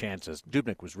grade A chances.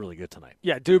 Dubnyk was really good tonight.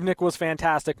 Yeah, Dubnyk was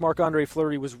fantastic. Marc-Andre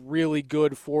Fleury was really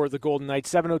good for the Golden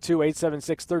Knights.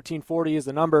 702-876-1340 is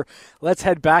the number. Let's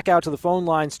head back out to the phone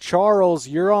lines. Charles,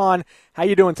 you're on. How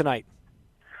you doing tonight?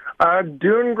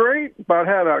 Doing great, but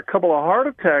had a couple of heart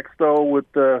attacks, though,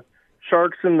 with the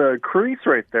Sharks in the crease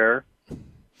right there.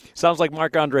 Sounds like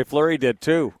Marc-Andre Fleury did,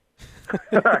 too.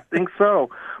 I think so.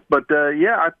 But,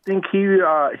 I think he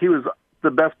was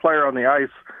the best player on the ice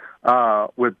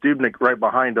with Dubnyk right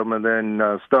behind him, and then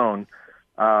Stone.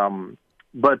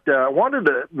 But I wanted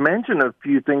to mention a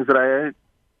few things that I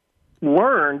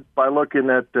learned by looking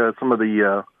at some of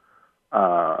the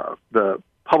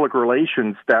public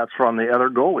relations stats from the other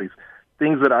goalies.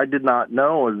 Things that I did not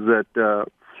know is that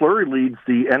Fleury leads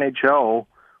the NHL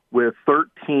with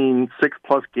 13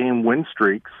 6-plus game win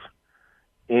streaks.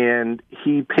 And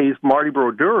he paced Marty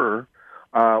Brodeur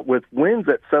with wins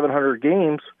at 700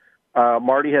 games.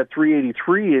 Marty had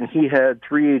 383, and he had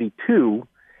 382.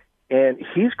 And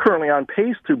he's currently on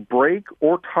pace to break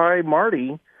or tie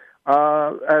Marty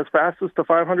as fastest to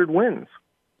 500 wins.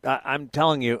 I'm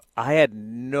telling you, I had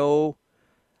no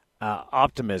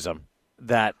optimism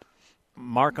that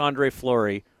Marc-Andre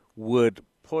Fleury would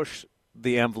push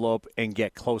the envelope and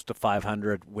get close to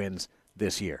 500 wins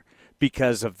this year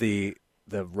because of the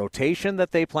rotation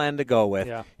that they plan to go with.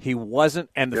 Yeah. He wasn't,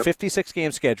 and the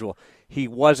 56-game schedule, he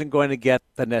wasn't going to get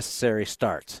the necessary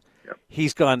starts. Yep.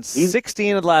 He's gone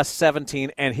 16 of the last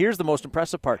 17, and here's the most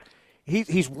impressive part.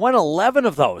 He's won 11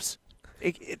 of those.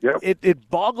 It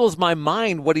boggles my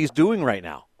mind what he's doing right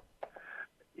now.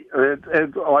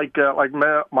 It's like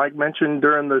Mike mentioned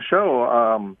during the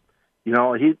show.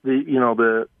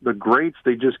 The greats,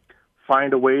 they just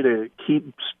find a way to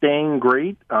keep staying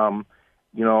great.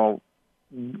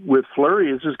 With Fleury,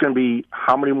 it's just going to be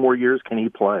how many more years can he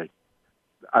play?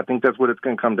 I think that's what it's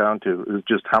going to come down to, is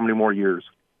just how many more years.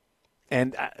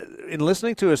 And in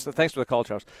listening to his, thanks for the call,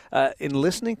 Charles. In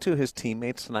listening to his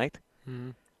teammates tonight,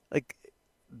 like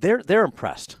they're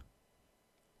impressed,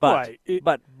 but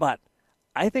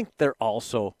I think they're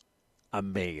also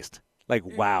amazed, like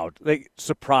wowed, like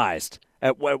surprised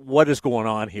at what is going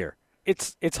on here.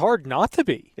 It's hard not to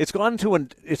be. It's gone to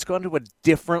a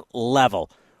different level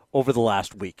over the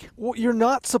last week. Well, you're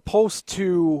not supposed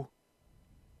to,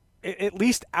 at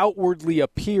least outwardly,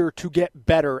 appear to get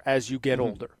better as you get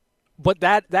older. But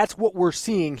that's what we're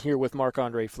seeing here with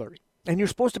Marc-Andre Fleury. And you're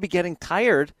supposed to be getting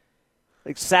tired.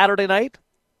 Like Saturday night,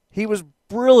 he was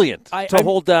brilliant to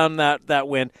hold down that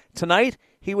win. Tonight,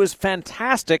 he was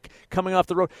fantastic coming off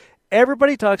the road.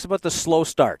 Everybody talks about the slow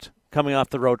start coming off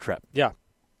the road trip. Yeah.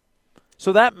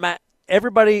 So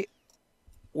everybody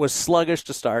was sluggish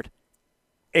to start,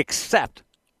 except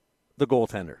the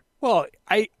goaltender. Well,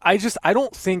 I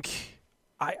don't think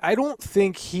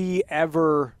he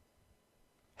ever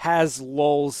has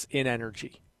lulls in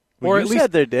energy. Well, you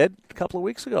said they did a couple of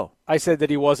weeks ago. I said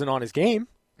that he wasn't on his game.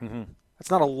 Mm-hmm.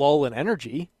 That's not a lull in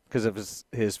energy. Because of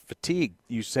his fatigue.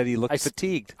 You said he looked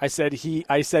fatigued. I said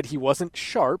he wasn't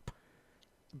sharp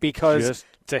because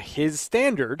to his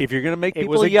standard, if you're going to make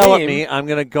people yell at me, I'm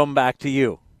going to come back to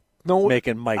you.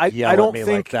 making Mike yell at me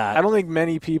like that. I don't think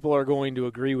many people are going to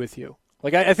agree with you.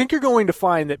 Like, I think you're going to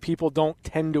find that people don't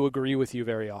tend to agree with you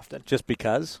very often. Just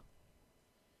because?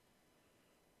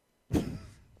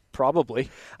 Probably.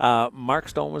 Mark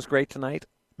Stone was great tonight.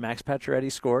 Max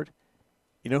Pacioretty scored.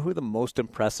 You know who the most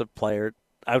impressive player,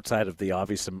 outside of the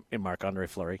obvious in Marc-Andre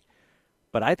Fleury,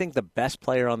 but I think the best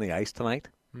player on the ice tonight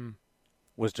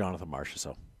was Jonathan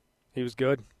Marchessault. He was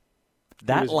good.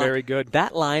 He was very good.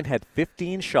 That line had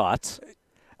 15 shots.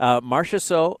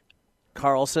 Marchessault,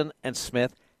 Carlson, and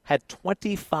Smith had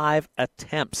 25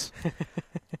 attempts.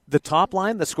 The top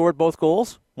line that scored both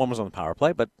goals, one was on the power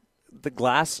play, but the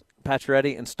Glass,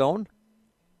 Pacioretty, and Stone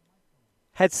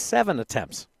had 7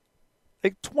 attempts.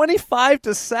 Like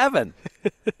 25-7.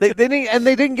 they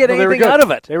didn't get anything out of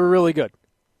it. They were really good.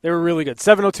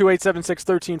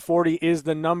 702-876-1340 is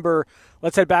the number.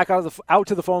 Let's head back out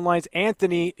to the phone lines.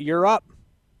 Anthony, you're up.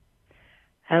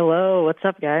 Hello, what's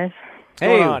up, guys? What's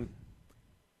going on?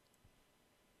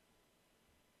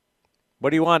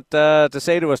 What do you want to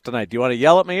say to us tonight? Do you want to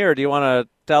yell at me, or do you want to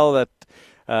tell that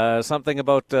something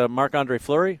about Marc-Andre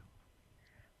Fleury?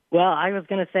 Well, I was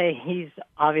going to say he's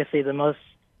obviously the most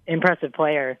impressive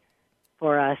player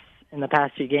for us in the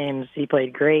past 2 games. He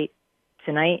played great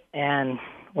tonight, and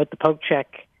with the poke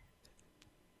check,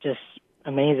 just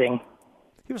amazing.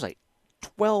 He was like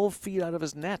 12 feet out of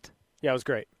his net. Yeah, it was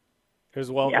great. It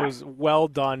was well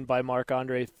done by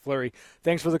Marc-Andre Fleury.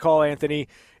 Thanks for the call, Anthony.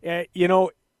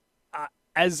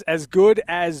 As good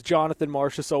as Jonathan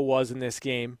Marchessault was in this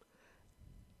game,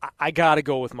 I got to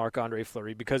go with Marc-Andre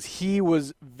Fleury because he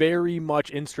was very much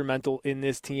instrumental in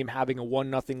this team having a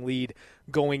 1-0 lead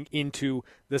going into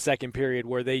the second period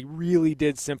where they really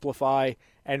did simplify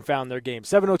and found their game.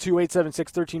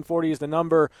 702-876-1340 is the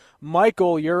number.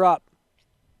 Michael, you're up.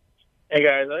 Hey,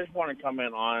 guys, I just want to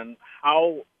comment on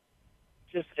how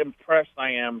just impressed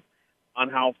I am on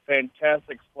how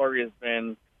fantastic Fleury has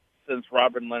been since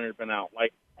Robin Leonard's been out.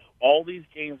 Like, all these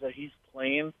games that he's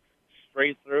playing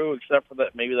straight through, except for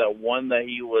that maybe that one that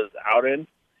he was out in.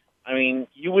 I mean,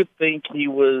 you would think he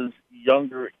was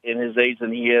younger in his age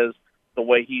than he is, the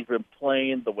way he's been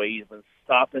playing, the way he's been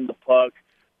stopping the puck.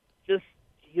 Just,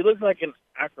 he looks like an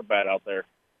acrobat out there.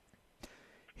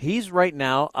 He's right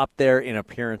now up there in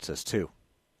appearances, too.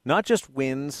 Not just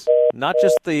wins, not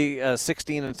just the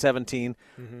 16 and 17,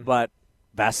 but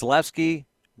Vasilevsky,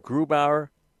 Grubauer.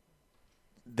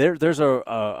 There's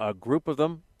a group of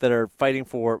them that are fighting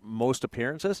for most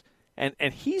appearances, and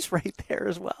he's right there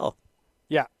as well.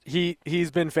 Yeah,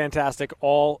 he's been fantastic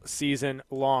all season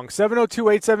long.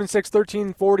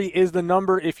 702-876-1340 is the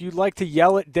number. If you'd like to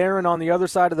yell at Darren on the other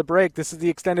side of the break, this is the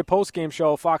extended postgame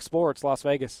show, Fox Sports, Las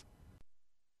Vegas.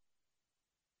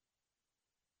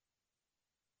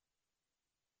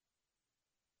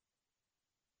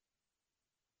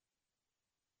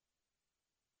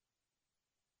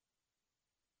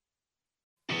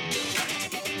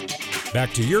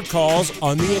 Back to your calls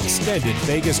on the extended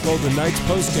Vegas Golden Knights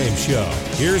postgame show.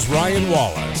 Here's Ryan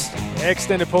Wallace.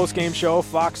 Extended postgame show,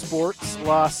 Fox Sports,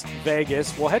 Las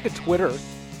Vegas. We'll head to Twitter.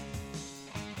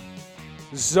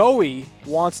 Zoe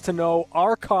wants to know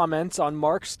our comments on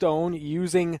Mark Stone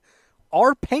using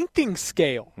our painting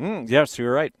scale. Yes,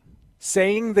 you're right.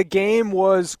 Saying the game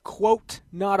was, quote,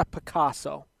 not a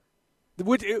Picasso.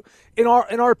 In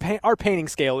our painting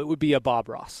scale, it would be a Bob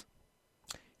Ross.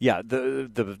 Yeah,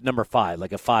 the number 5,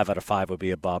 like a 5 out of 5 would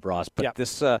be a Bob Ross. But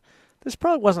this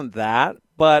probably wasn't that,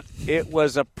 but it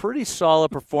was a pretty solid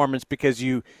performance because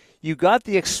you got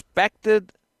the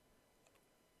expected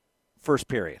first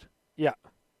period. Yeah.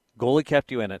 Goalie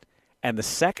kept you in it. And the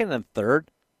second and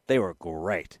third, they were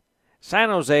great. San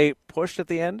Jose pushed at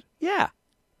the end. Yeah.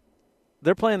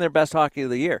 They're playing their best hockey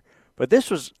of the year. But this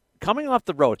was coming off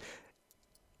the road.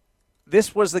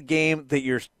 This was the game that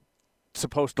you're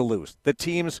supposed to lose. The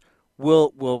teams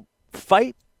will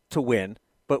fight to win,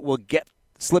 but will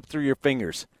slip through your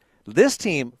fingers. This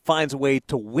team finds a way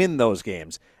to win those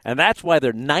games, and that's why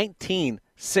they're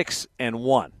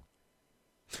 19-6-1.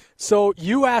 So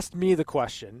you asked me the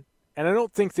question, and I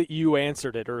don't think that you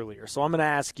answered it earlier, so I'm going to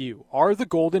ask you, are the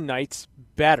Golden Knights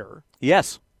better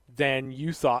Yes. than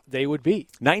you thought they would be?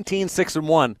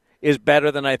 19-6-1 is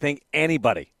better than I think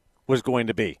anybody was going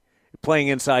to be. Playing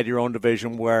inside your own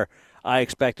division where I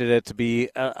expected it to be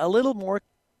a little more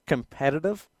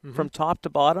competitive from top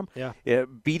to bottom. Yeah.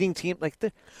 Beating team like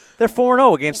they're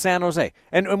 4-0 against San Jose,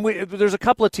 and there's a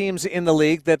couple of teams in the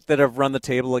league that have run the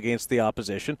table against the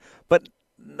opposition. But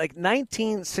like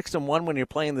 19-6-1 when you're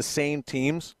playing the same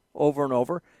teams over and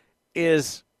over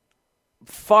is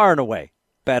far and away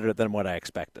better than what I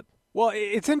expected. Well,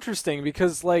 it's interesting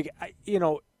because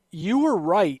you were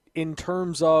right in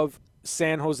terms of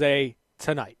San Jose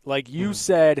tonight. Like you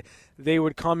said, they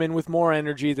would come in with more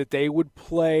energy, that they would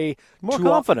play More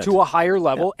confident. to a higher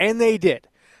level, and they did.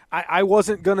 I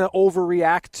wasn't going to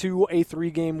overreact to a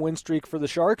 3-game win streak for the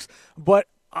Sharks, but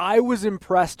I was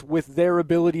impressed with their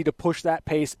ability to push that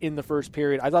pace in the first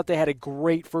period. I thought they had a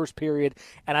great first period,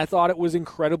 and I thought it was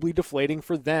incredibly deflating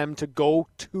for them to go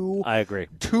to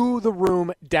the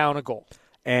room down a goal.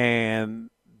 And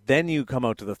then you come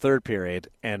out to the third period,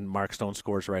 and Mark Stone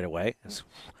scores right away.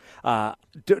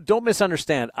 Don't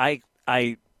misunderstand.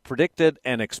 I predicted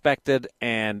and expected,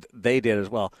 and they did as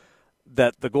well,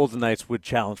 that the Golden Knights would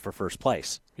challenge for first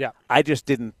place. Yeah. I just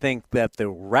didn't think that the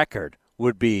record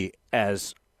would be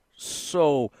as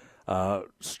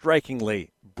strikingly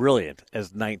brilliant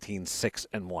as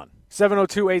 19-6-1.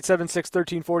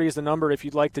 702-876-1340 is the number if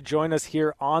you'd like to join us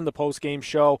here on the postgame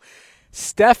show.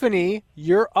 Stephanie,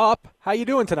 you're up. How you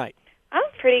doing tonight? I'm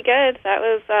pretty good. That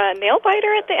was a nail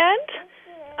biter at the end.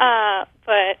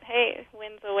 But, hey,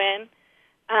 win's a win.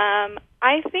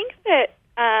 I think that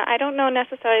I don't know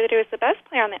necessarily that he was the best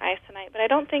player on the ice tonight, but I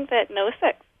don't think that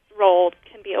Nosek's role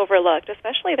can be overlooked,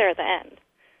 especially there at the end.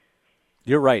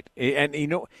 You're right. And,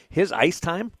 his ice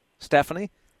time, Stephanie,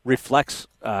 reflects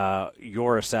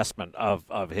your assessment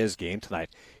of his game tonight.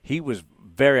 He was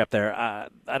very up there.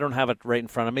 I don't have it right in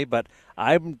front of me, but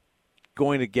I'm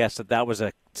going to guess that was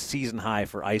a season high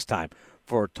for ice time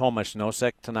for Tomas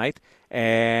Nosek tonight.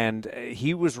 And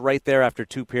he was right there after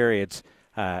 2 periods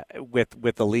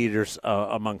with the leaders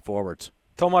among forwards.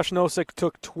 Tomas Nosek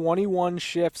took 21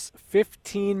 shifts,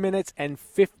 15 minutes, and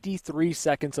 53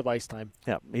 seconds of ice time.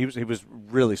 Yeah, he was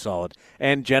really solid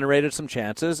and generated some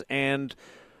chances. And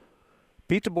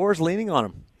Pete DeBoer's leaning on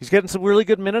him. He's getting some really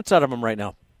good minutes out of him right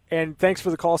now. And thanks for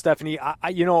the call, Stephanie.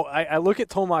 I look at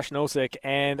Tomas Nosek,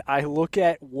 and I look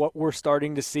at what we're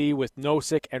starting to see with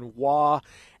Nosek and Waugh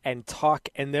and Tuck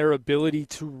and their ability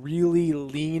to really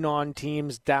lean on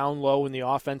teams down low in the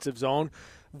offensive zone.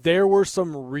 There were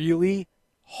some really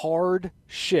hard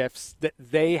shifts that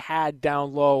they had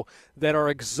down low that are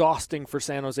exhausting for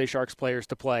San Jose Sharks players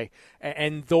to play.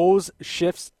 And those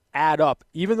shifts add up.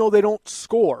 Even though they don't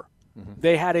score,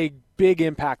 they had a big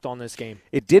impact on this game.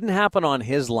 It didn't happen on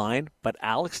his line, but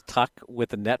Alex Tuck with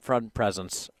the net front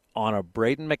presence on a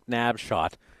Braden McNabb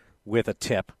shot with a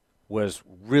tip was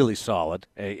really solid,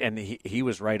 and he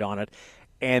was right on it.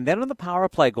 And then on the power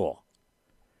play goal,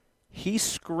 he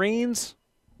screens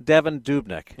Devan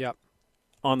Dubnyk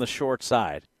on the short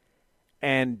side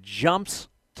and jumps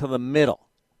to the middle.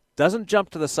 Doesn't jump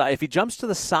to the side. If he jumps to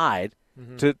the side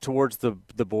towards the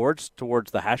boards,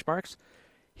 towards the hash marks,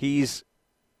 he's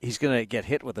going to get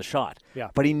hit with a shot. Yeah.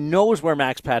 But he knows where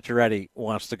Max Pacioretty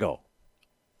wants to go.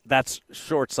 That's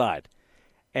short side.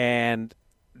 And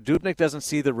Dubnyk doesn't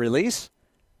see the release.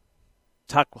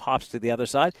 Tuck hops to the other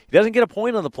side. He doesn't get a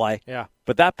point on the play. Yeah.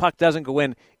 But that puck doesn't go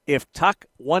in if Tuck,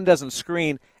 one, doesn't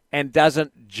screen and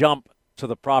doesn't jump to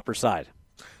the proper side.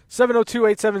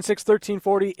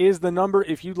 702-876-1340 is the number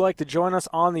if you'd like to join us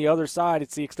on the other side.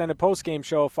 It's the extended postgame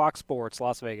show of Fox Sports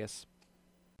Las Vegas.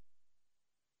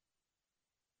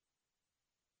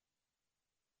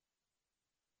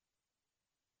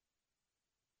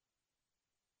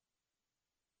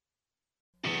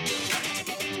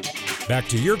 Back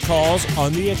to your calls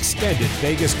on the extended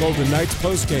Vegas Golden Knights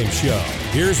postgame show.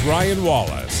 Here's Ryan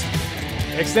Wallace.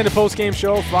 Extended postgame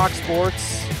show, Fox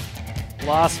Sports,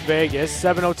 Las Vegas.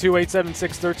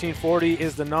 702-876-1340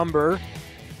 is the number.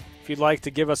 If you'd like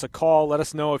to give us a call, let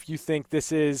us know if you think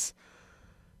this is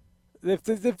if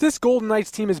this Golden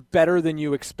Knights team is better than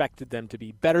you expected them to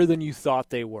be, better than you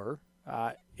thought they were.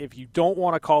 If you don't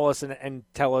want to call us and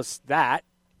tell us that,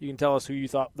 you can tell us who you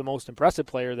thought the most impressive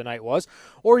player of the night was,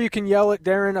 or you can yell at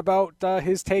Darren about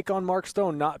his take on Mark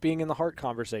Stone not being in the Hart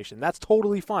conversation. That's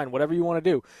totally fine, whatever you want to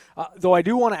do. Though I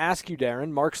do want to ask you,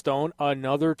 Darren, Mark Stone,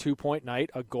 another 2-point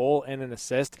night, a goal and an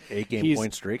assist. 8-game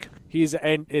point streak. He's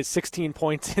 16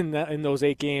 points in those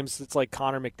 8 games. It's like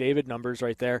Connor McDavid numbers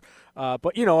right there.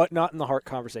 But you know what? Not in the Hart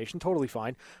conversation. Totally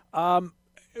fine.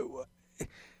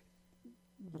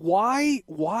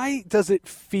 Why does it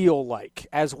feel like,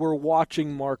 as we're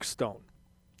watching Mark Stone,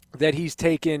 that he's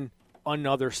taken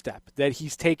another step, that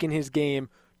he's taken his game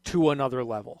to another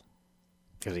level?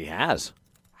 Because he has.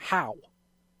 How?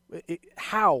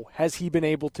 How has he been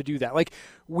able to do that? Like,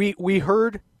 we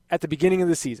heard at the beginning of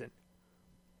the season,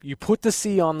 you put the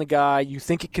C on the guy, you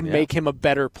think it can make him a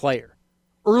better player.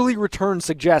 Early returns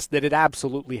suggest that it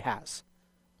absolutely has.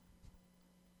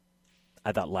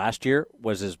 I thought last year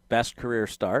was his best career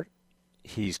start.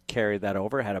 He's carried that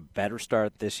over, had a better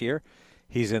start this year.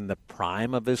 He's in the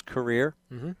prime of his career.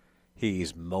 Mm-hmm.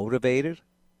 He's motivated.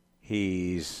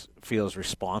 He feels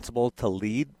responsible to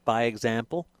lead by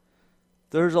example.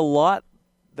 There's a lot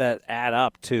that add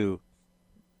up to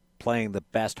playing the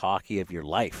best hockey of your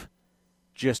life,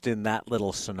 just in that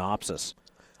little synopsis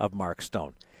of Mark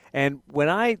Stone. And when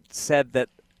I said that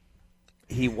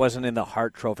he wasn't in the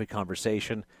Hart Trophy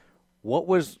conversation, what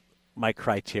was my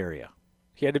criteria?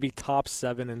 He had to be top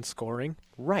 7 in scoring.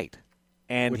 Right.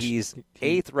 And he's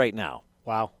 8th right now.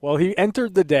 Wow. Well, he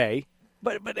entered the day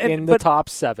in the top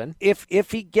 7.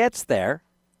 If he gets there,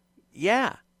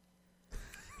 yeah.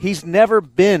 He's never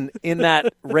been in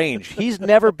that range. He's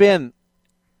never been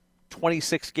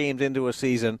 26 games into a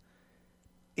season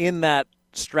in that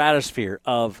stratosphere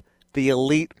of the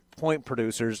elite point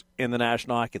producers in the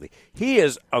National Hockey League. He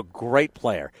is a great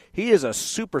player. He is a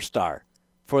superstar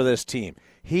for this team.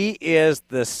 He is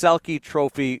the Selke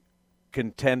Trophy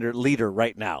contender leader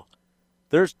right now.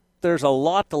 There's a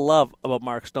lot to love about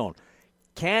Mark Stone.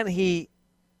 Can he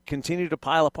continue to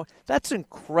pile up points? That's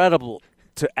incredible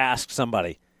to ask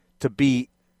somebody to be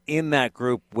in that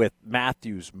group with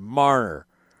Matthews, Marner,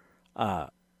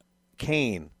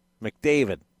 Kane,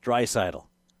 McDavid, Draisaitl.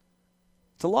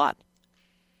 It's a lot.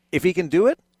 If he can do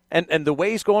it, and the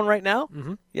way he's going right now,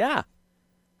 yeah,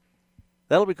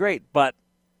 that'll be great. But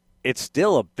it's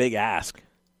still a big ask.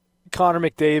 Connor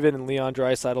McDavid and Leon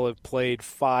Draisaitl have played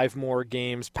 5 more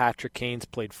games. Patrick Kane's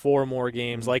played 4 more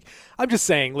games. Like, I'm just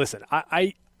saying, listen,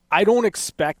 I don't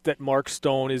expect that Mark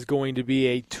Stone is going to be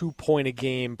a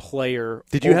 2-point-a-game player.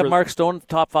 Did you have Mark Stone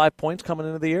top 5 points coming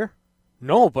into the year?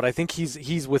 No, but I think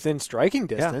he's within striking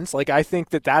distance. Yeah. Like, I think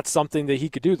that's something that he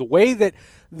could do. The way that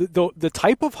the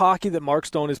type of hockey that Mark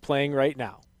Stone is playing right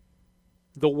now,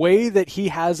 the way that he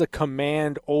has a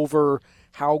command over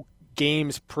how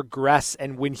games progress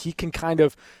and when he can kind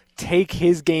of take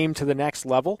his game to the next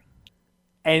level,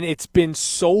 and it's been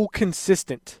so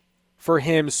consistent for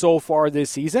him so far this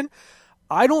season,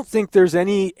 I don't think there's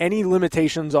any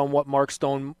limitations on what Mark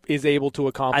Stone is able to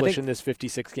accomplish in this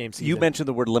 56-game season. You mentioned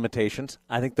the word limitations.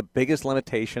 I think the biggest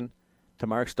limitation to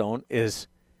Mark Stone is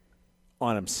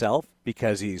on himself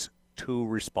because he's too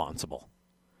responsible,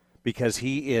 because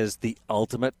he is the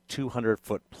ultimate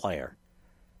 200-foot player.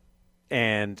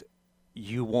 And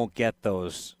you won't get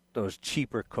those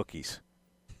cheaper cookies.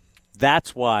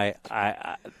 That's why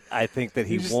I think that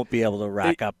he won't be able to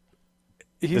rack up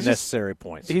the necessary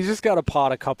points. He's just got to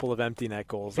pot a couple of empty net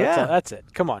goals. That's it.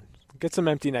 Come on. Get some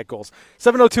empty net goals.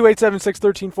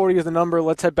 702-876-1340 is the number.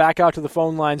 Let's head back out to the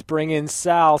phone lines. Bring in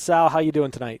Sal. Sal, how you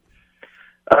doing tonight?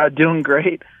 Doing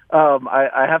great.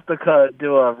 I have to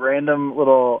do a random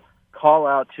little call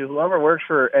out to whoever works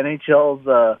for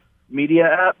NHL's media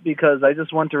app, because I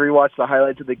just went to rewatch the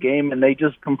highlights of the game and they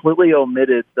just completely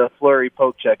omitted the Fleury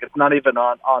poke check. It's not even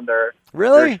on their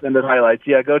their extended highlights.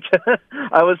 Yeah, go check.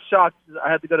 I was shocked.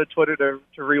 I had to go to Twitter to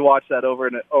rewatch that over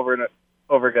and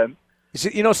over again.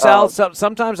 You know, Sal,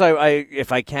 sometimes I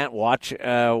if I can't watch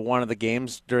one of the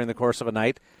games during the course of a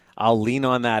night, I'll lean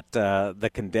on that the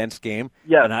condensed game,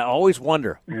 and I always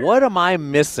wonder, what am I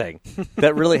missing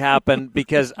that really happened?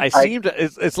 Because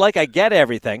it's like I get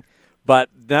everything, but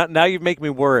now you make me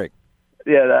worry.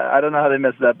 Yeah, I don't know how they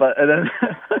missed that, but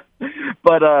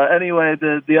anyway,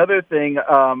 the other thing,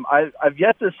 I've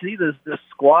yet to see this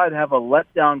squad have a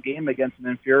letdown game against an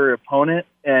inferior opponent,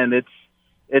 and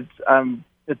it's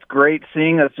great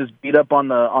seeing us just beat up on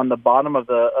the bottom of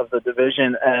the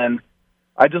division, and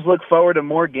I just look forward to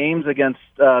more games against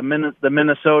the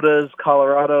Minnesotas,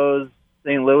 Colorados,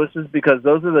 St. Louis's, because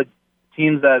those are the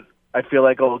teams that I feel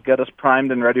like will get us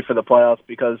primed and ready for the playoffs,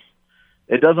 because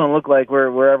it doesn't look like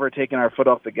we're ever taking our foot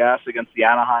off the gas against the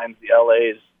Anaheims, the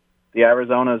LAs, the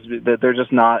Arizonas. That they're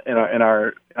just not in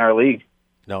our league.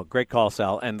 No, great call,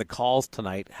 Sal. And the calls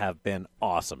tonight have been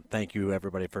awesome. Thank you,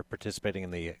 everybody, for participating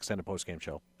in the extended postgame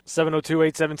show.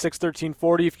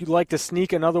 702-876-1340. If you'd like to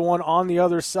sneak another one on the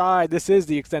other side, this is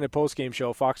the extended postgame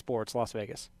show, Fox Sports, Las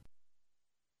Vegas.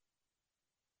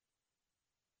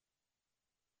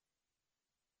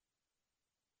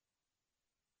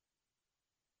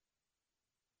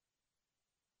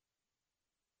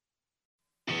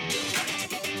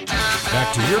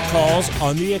 Back to your calls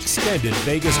on the extended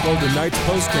Vegas Golden Knights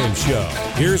postgame show.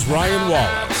 Here's Ryan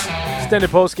Wallace. Extended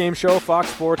postgame show, Fox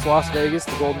Sports, Las Vegas.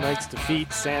 The Golden Knights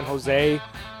defeat San Jose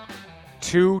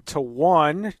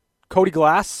 2-1. Cody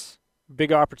Glass,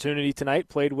 big opportunity tonight.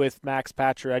 Played with Max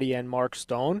Pacioretty and Mark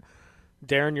Stone.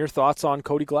 Darren, your thoughts on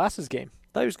Cody Glass's game? I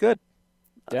thought he was good.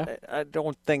 Yeah, I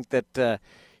don't think that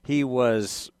he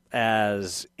was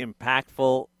as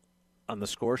impactful on the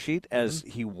score sheet as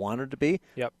he wanted to be.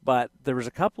 Yep. But there was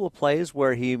a couple of plays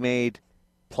where he made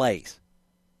plays.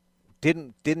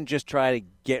 Didn't just try to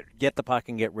get the puck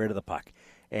and get rid of the puck.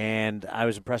 and I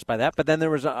was impressed by that. But then there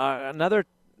was another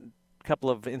couple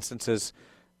of instances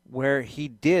where he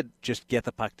did just get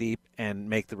the puck deep and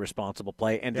make the responsible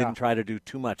play and didn't try to do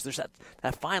too much. There's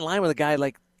that fine line with a guy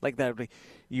like that.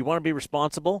 You want to be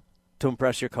responsible to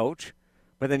impress your coach,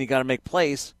 but then you got to make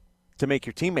plays to make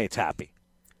your teammates happy.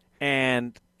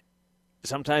 And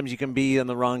sometimes you can be on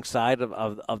the wrong side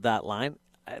of that line.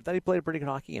 I thought he played a pretty good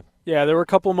hockey game. Yeah, there were a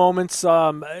couple moments,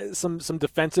 some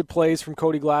defensive plays from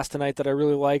Cody Glass tonight that I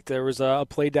really liked. There was a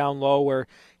play down low where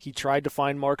he tried to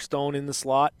find Mark Stone in the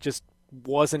slot, just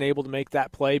wasn't able to make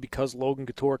that play because Logan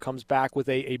Couture comes back with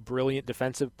a brilliant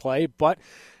defensive play. But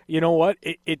you know what?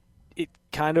 It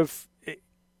kind of,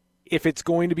 if it's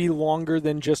going to be longer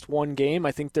than just one game,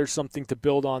 I think there's something to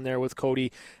build on there with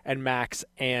Cody and Max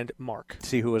and Mark.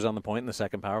 See who was on the point in the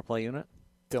second power play unit?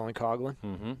 Dylan Coughlin.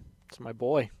 Mm-hmm. It's my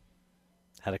boy.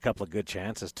 Had a couple of good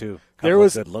chances, too. There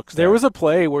was good looks there was a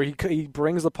play where he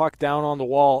brings the puck down on the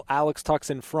wall. Alex Tuch's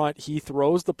in front. He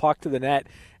throws the puck to the net,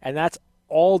 and that's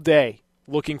all day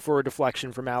looking for a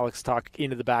deflection from Alex Tuch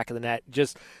into the back of the net.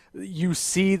 Just you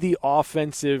see the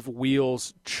offensive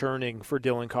wheels churning for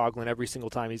Dylan Coughlin every single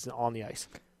time he's on the ice.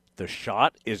 The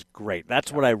shot is great.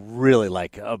 That's what I really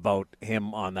like about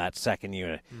him on that second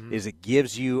unit, is it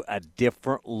gives you a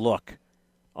different look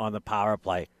on the power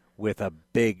play with a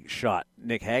big shot.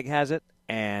 Nick Hague has it,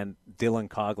 and Dylan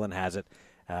Coughlin has it.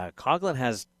 Coughlin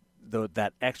has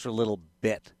that extra little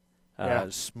bit.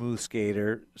 Smooth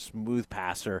skater, smooth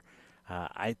passer.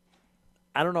 I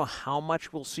don't know how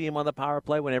much we'll see him on the power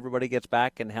play when everybody gets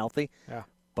back and healthy,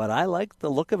 but I like the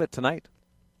look of it tonight.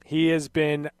 He has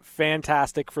been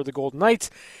fantastic for the Golden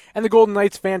Knights, and the Golden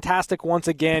Knights fantastic once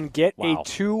again. Get a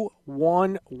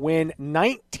 2-1 win,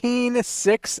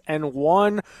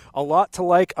 19-6-1. A lot to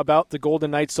like about the Golden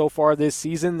Knights so far this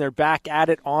season. They're back at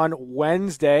it on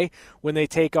Wednesday when they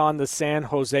take on the San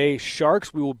Jose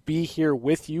Sharks. We will be here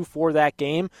with you for that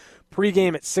game.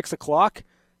 Pre-game at 6 o'clock.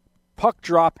 Puck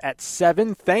drop at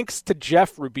 7. Thanks to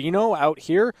Jeff Rubino out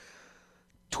here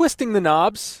twisting the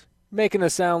knobs, making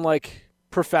us sound like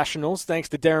professionals. Thanks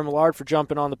to Darren Millard for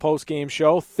jumping on the post-game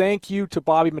show. Thank you to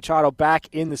Bobby Machado back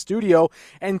in the studio.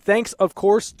 And thanks, of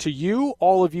course, to you,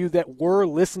 all of you that were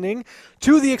listening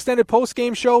to the extended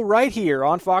post-game show right here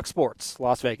on Fox Sports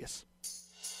Las Vegas.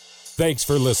 Thanks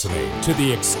for listening to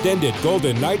the extended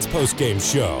Golden Knights postgame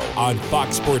show on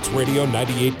Fox Sports Radio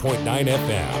 98.9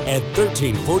 FM and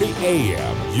 1340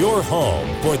 AM. Your home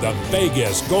for the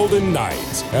Vegas Golden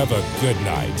Knights. Have a good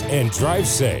night and drive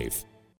safe.